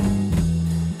bull,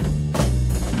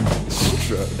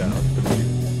 strode out the people.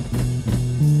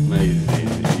 Maisie in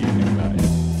the evening light,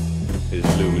 his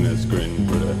luminous grin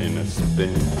put her in a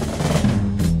spin.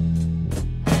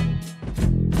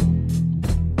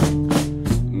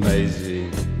 Maisie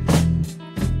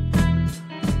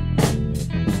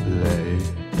lay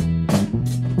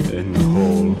in the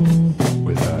hall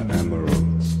with her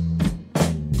emeralds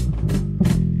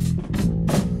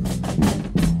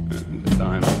and the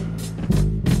diamond.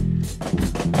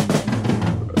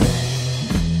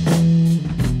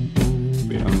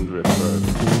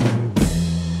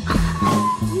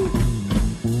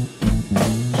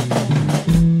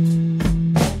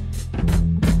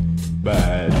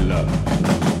 Bad luck,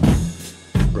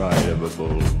 bride of a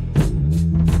bull,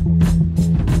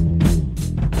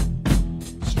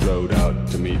 strode out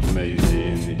to meet Maisie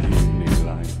in the evening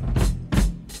light.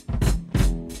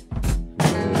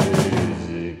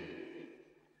 Maisie.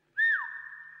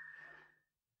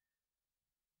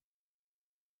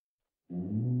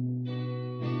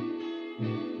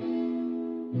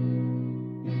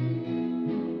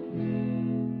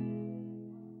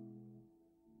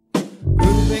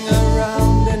 Moving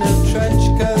around in a trench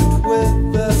coat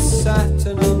with a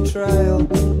satin on trail.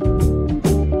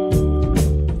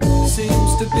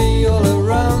 Seems to be all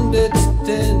around, it's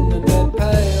din and dead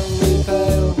palely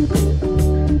pale.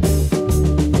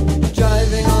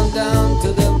 Driving on down to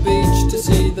the beach to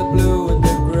see the blue and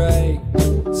the grey.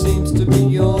 Seems to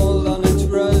be all on its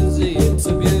rosy, it's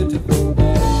a beautiful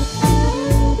day.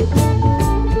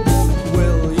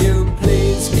 Will you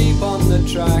please keep on the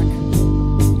track?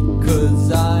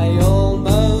 'Cause I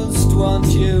almost want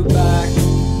you back.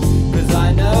 'Cause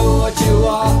I know what you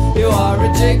are a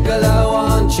gigolo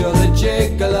aunt, you're the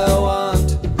gigolo aunt.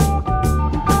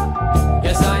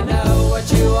 Yes, I know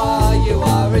what you are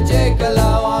a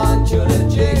gigolo aunt, you're the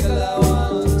gigolo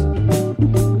aunt.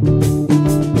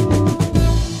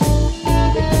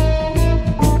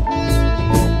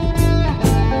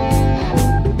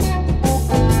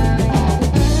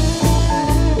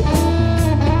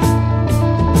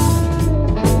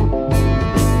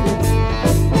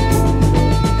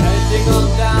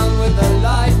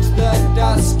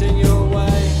 In your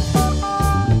way,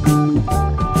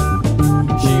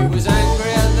 she was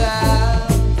angrier there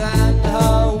than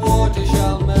her water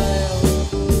shall mail.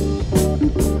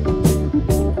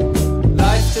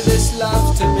 Life to this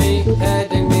love to me,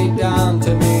 heading me down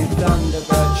to me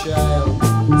Thunderbird Shale.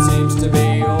 Seems to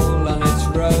be all on its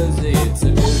rosy, it's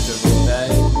a beautiful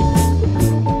day.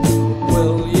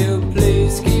 Will you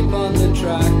please keep on the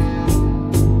track?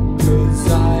 'Cause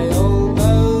I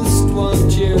almost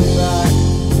want you back.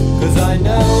 'Cause I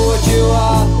know what you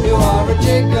are a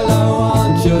gigolo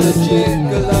aunt, you're the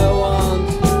gigolo aunt.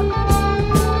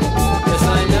 Yes,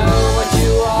 I know what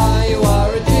you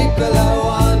are a gigolo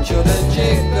aunt, you're the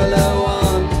gigolo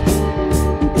aunt.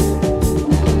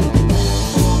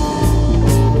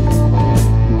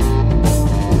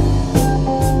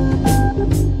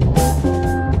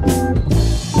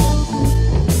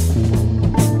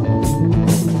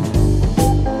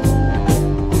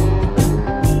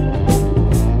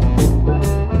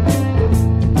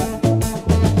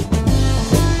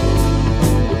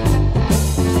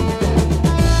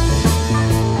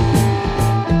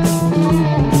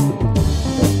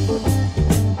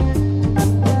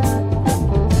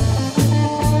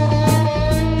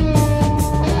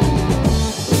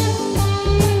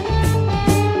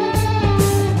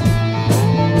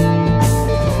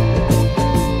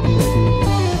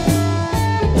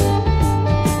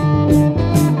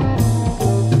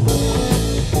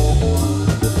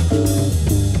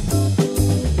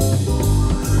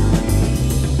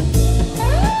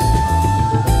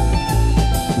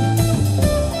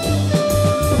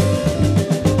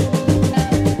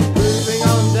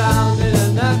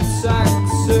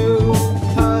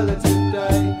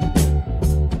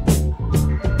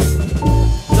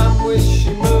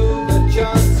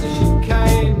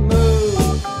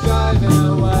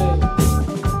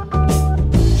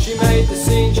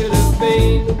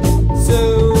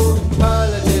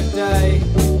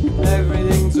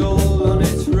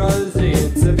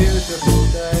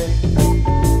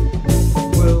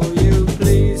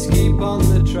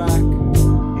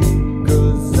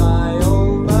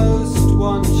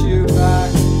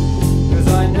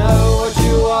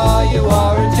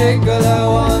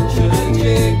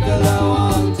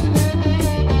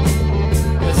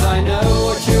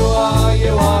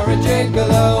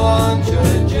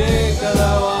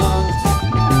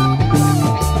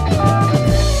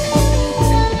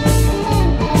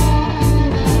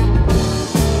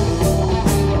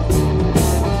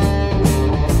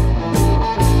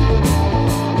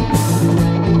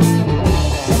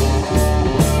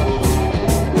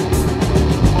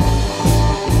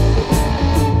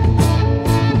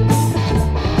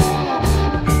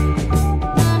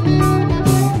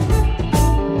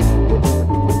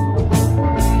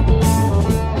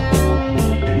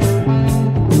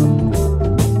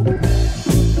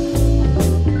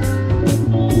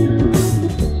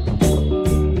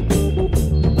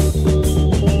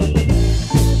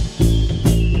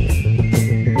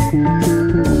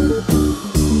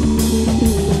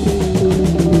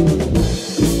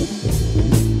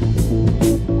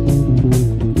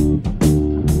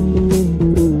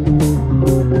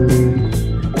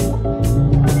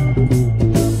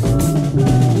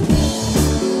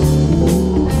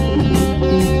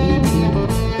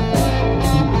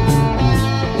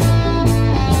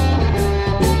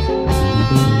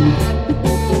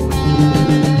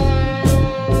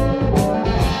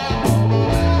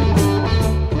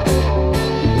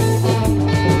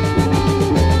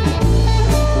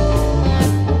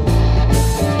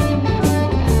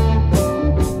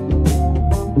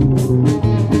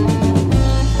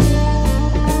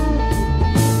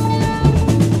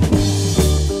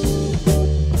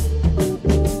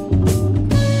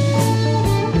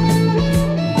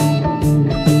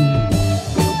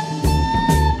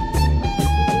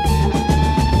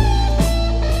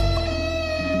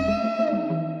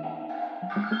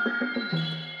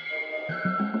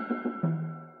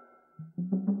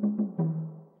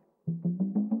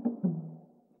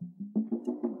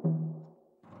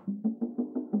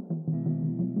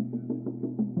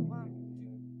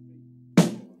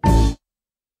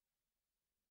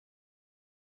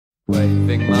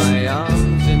 Waving my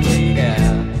arms in the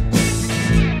air,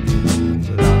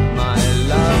 love, my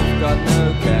love, got no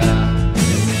care.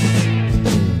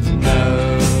 No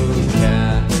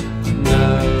care, no,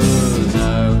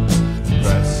 no.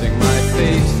 Pressing my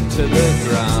feet to the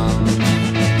ground.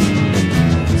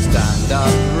 Stand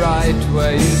upright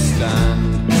where you stand.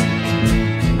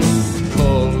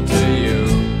 Call to you,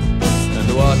 and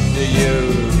what do you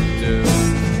do?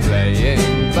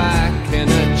 Laying back in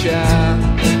a chair.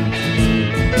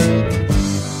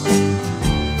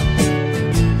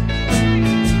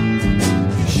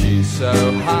 So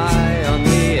high on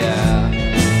the air,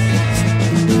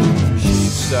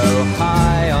 she's so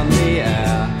high on the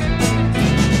air.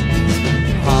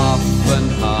 Half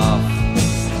and half,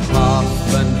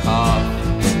 half and half.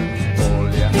 All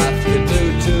you have to do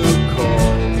to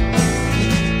call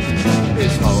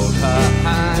is hold her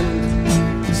hand,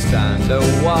 stand a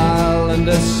while and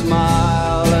a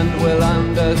smile, and we'll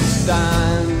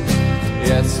understand.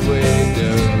 Yes we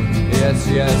do, yes,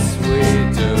 yes we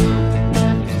do.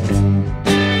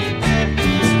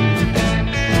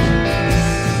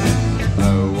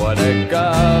 What a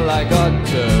girl I got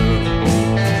to.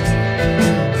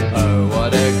 Oh,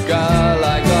 what a girl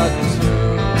I got to.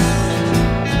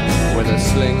 With a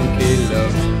slinky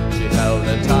look, she held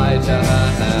her tight to her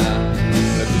hair.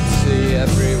 But could see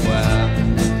everywhere.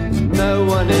 No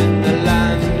one in the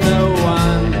land, no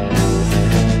one.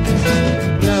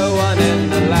 No one in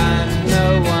the land,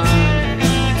 no one.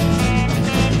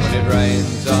 When it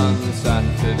rains on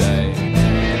Saturday,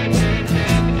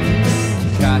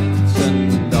 cats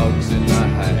and dogs in the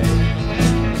hay.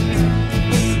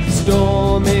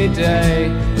 Stormy day,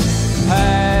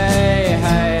 hey,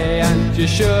 hey, and you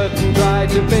shouldn't try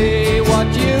to be what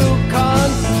you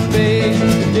can't be.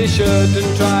 You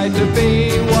shouldn't try to be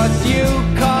what you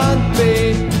can't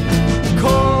be.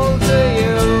 Call to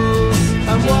you,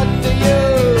 and what do you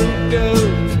do?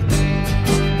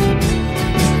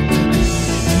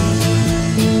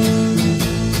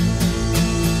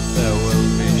 There will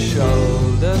be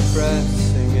shoulder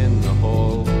pressing in the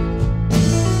hall,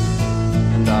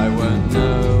 and I won't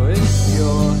know if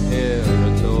you're here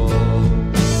at all.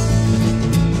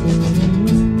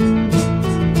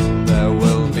 There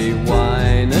will be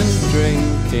wine and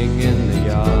drinking in the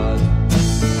yard.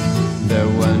 There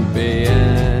won't be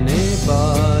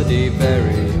anybody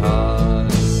very hard.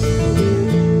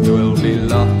 There will be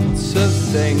lots of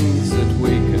things that we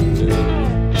can do.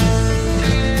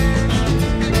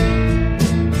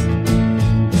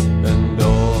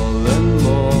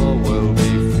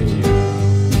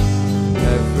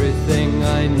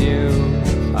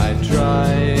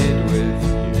 Tried with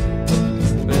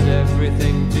you, but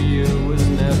everything to you was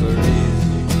never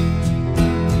easy.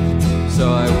 So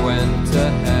I went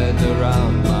ahead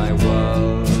around my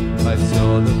world. I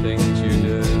saw the things you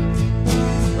did,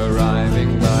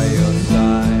 arriving by your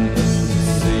side,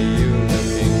 see you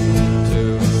looking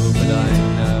too. But I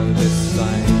know this, I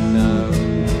know,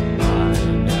 I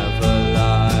never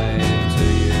lied to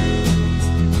you.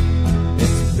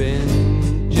 It's been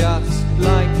just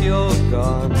like you're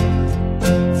gone,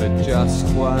 for just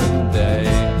one day.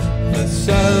 For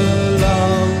so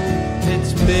long,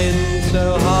 it's been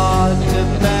so hard to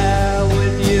bear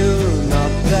with you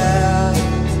not there.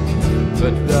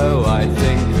 But though I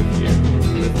think of you,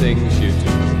 the things you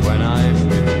do when I'm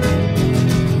with you,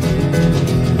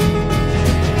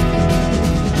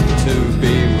 to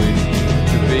be with you,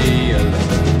 to be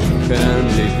alone, can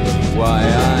only be why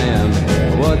I am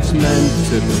here, what's meant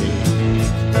to be.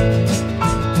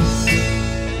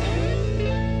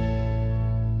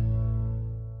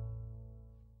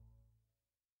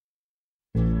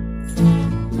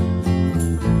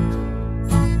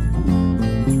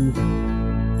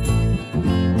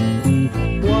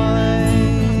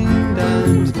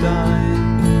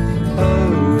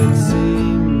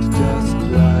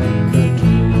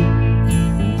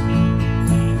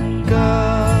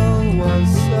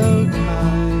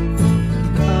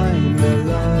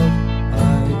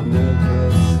 Never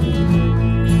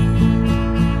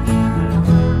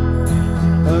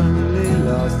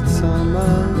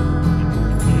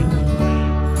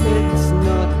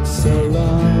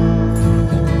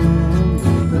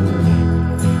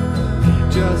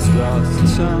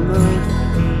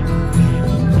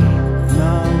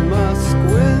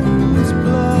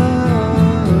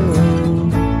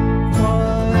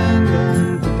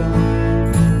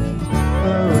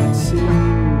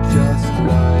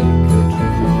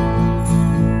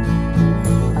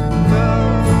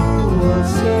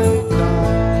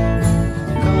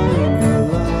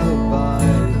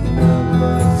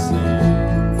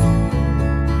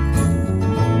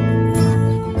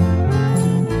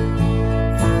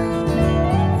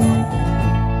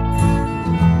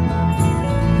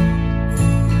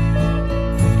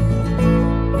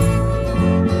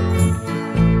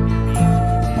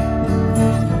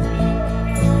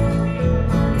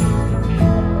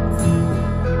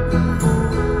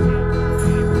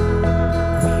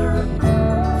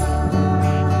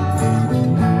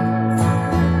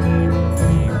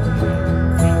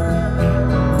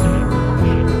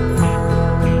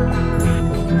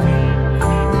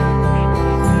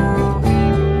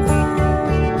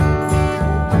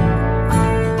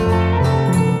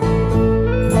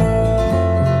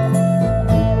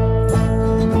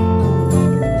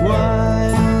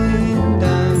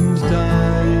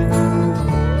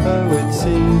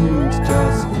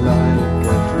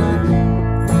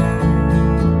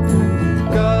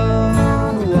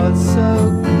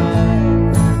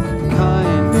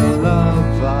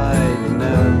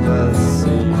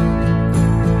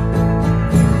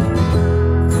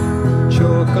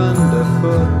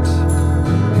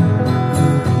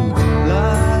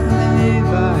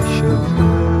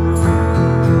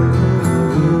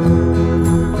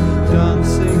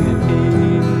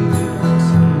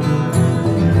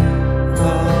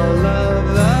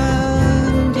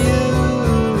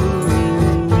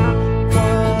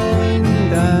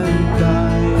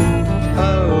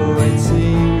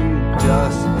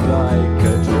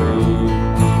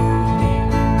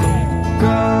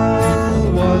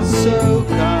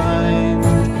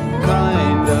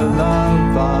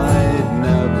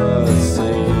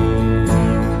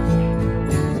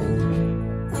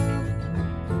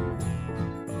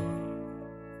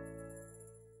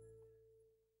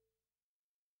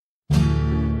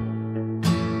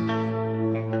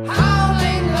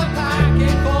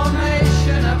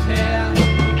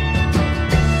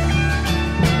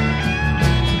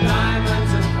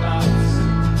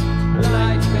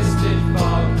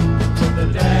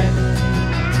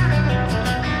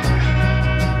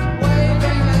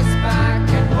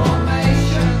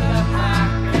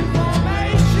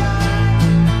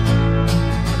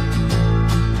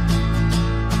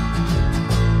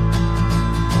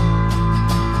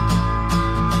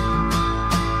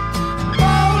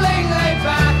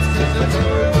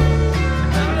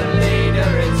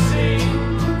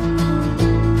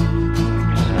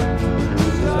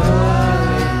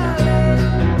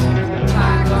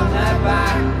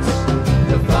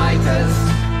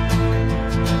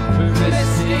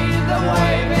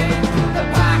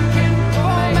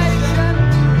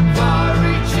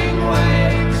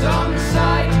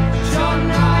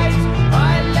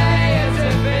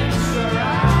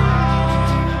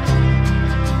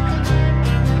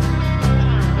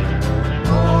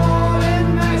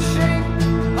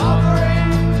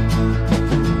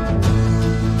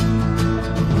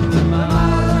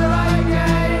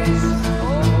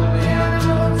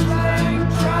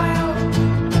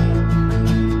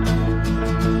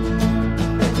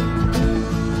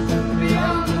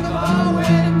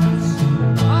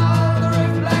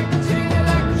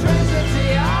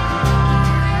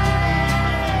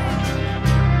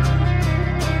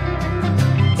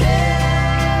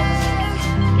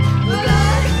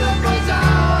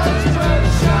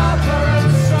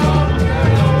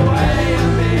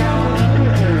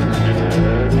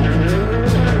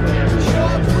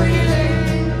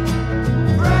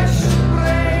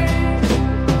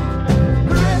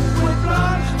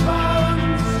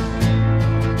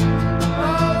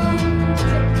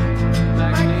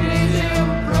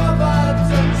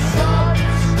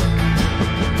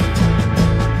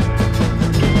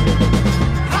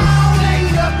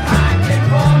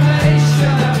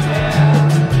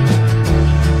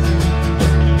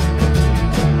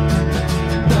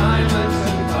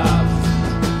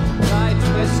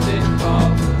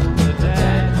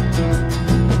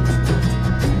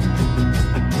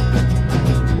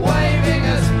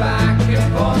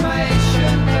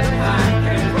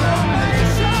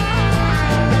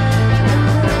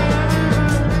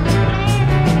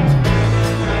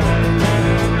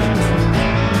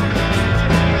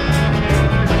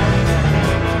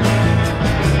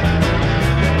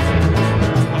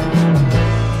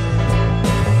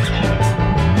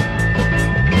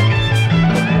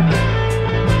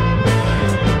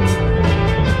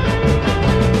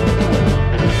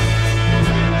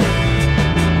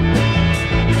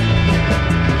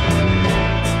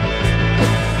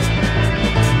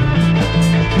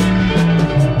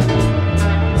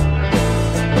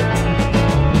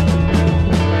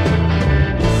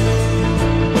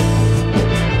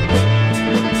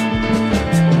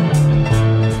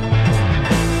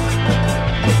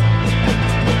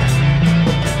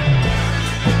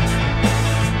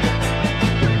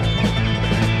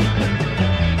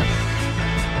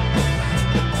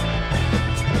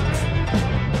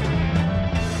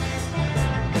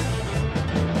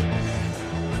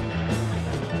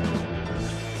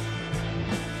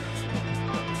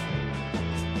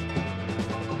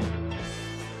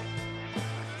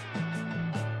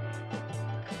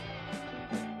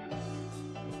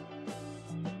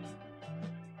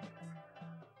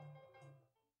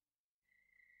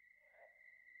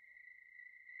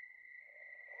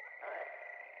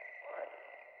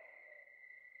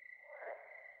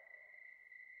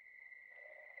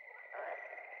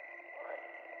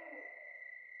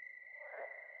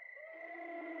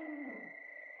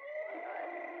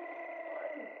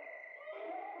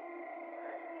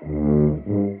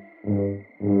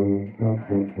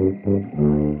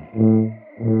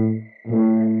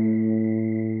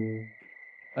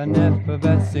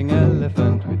effervescing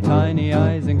elephant with tiny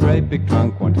eyes and great big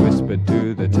trunk. One whispered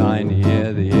to the tiny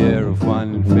ear, the ear of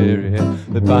one inferior,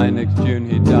 that by next June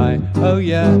he'd die. Oh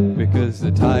yeah, because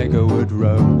the tiger would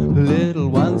roam. The little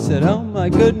one said, oh my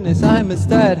goodness, I must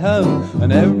stay at home.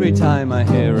 And every time I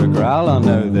hear a growl, I'll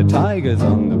know the tiger's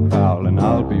on the prowl, and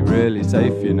I'll be really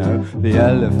safe, you know. The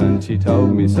elephant, he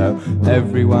told me so.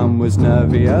 Everyone was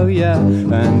nervy, oh yeah,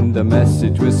 and the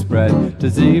message was spread to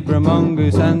zebra,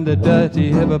 mongoose, and the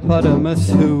dirty hippopotamus,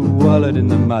 who wallowed in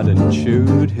the mud and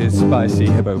chewed his spicy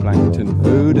hippoplankton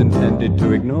food, and tended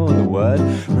to ignore the word,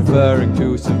 preferring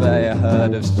to survey a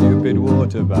herd of stupid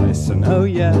water bison. Oh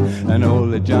yeah, and all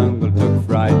the jungle took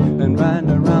fright and ran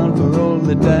around for all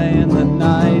the day and the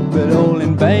night, but all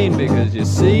in vain, because you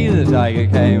see the tiger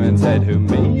came and said, who,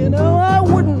 me? You know, I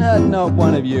wouldn't hurt not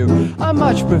one of you. I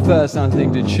much prefer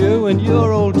something to chew, and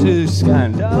you're all too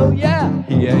scant. Oh yeah,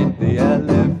 he ate the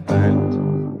elephant.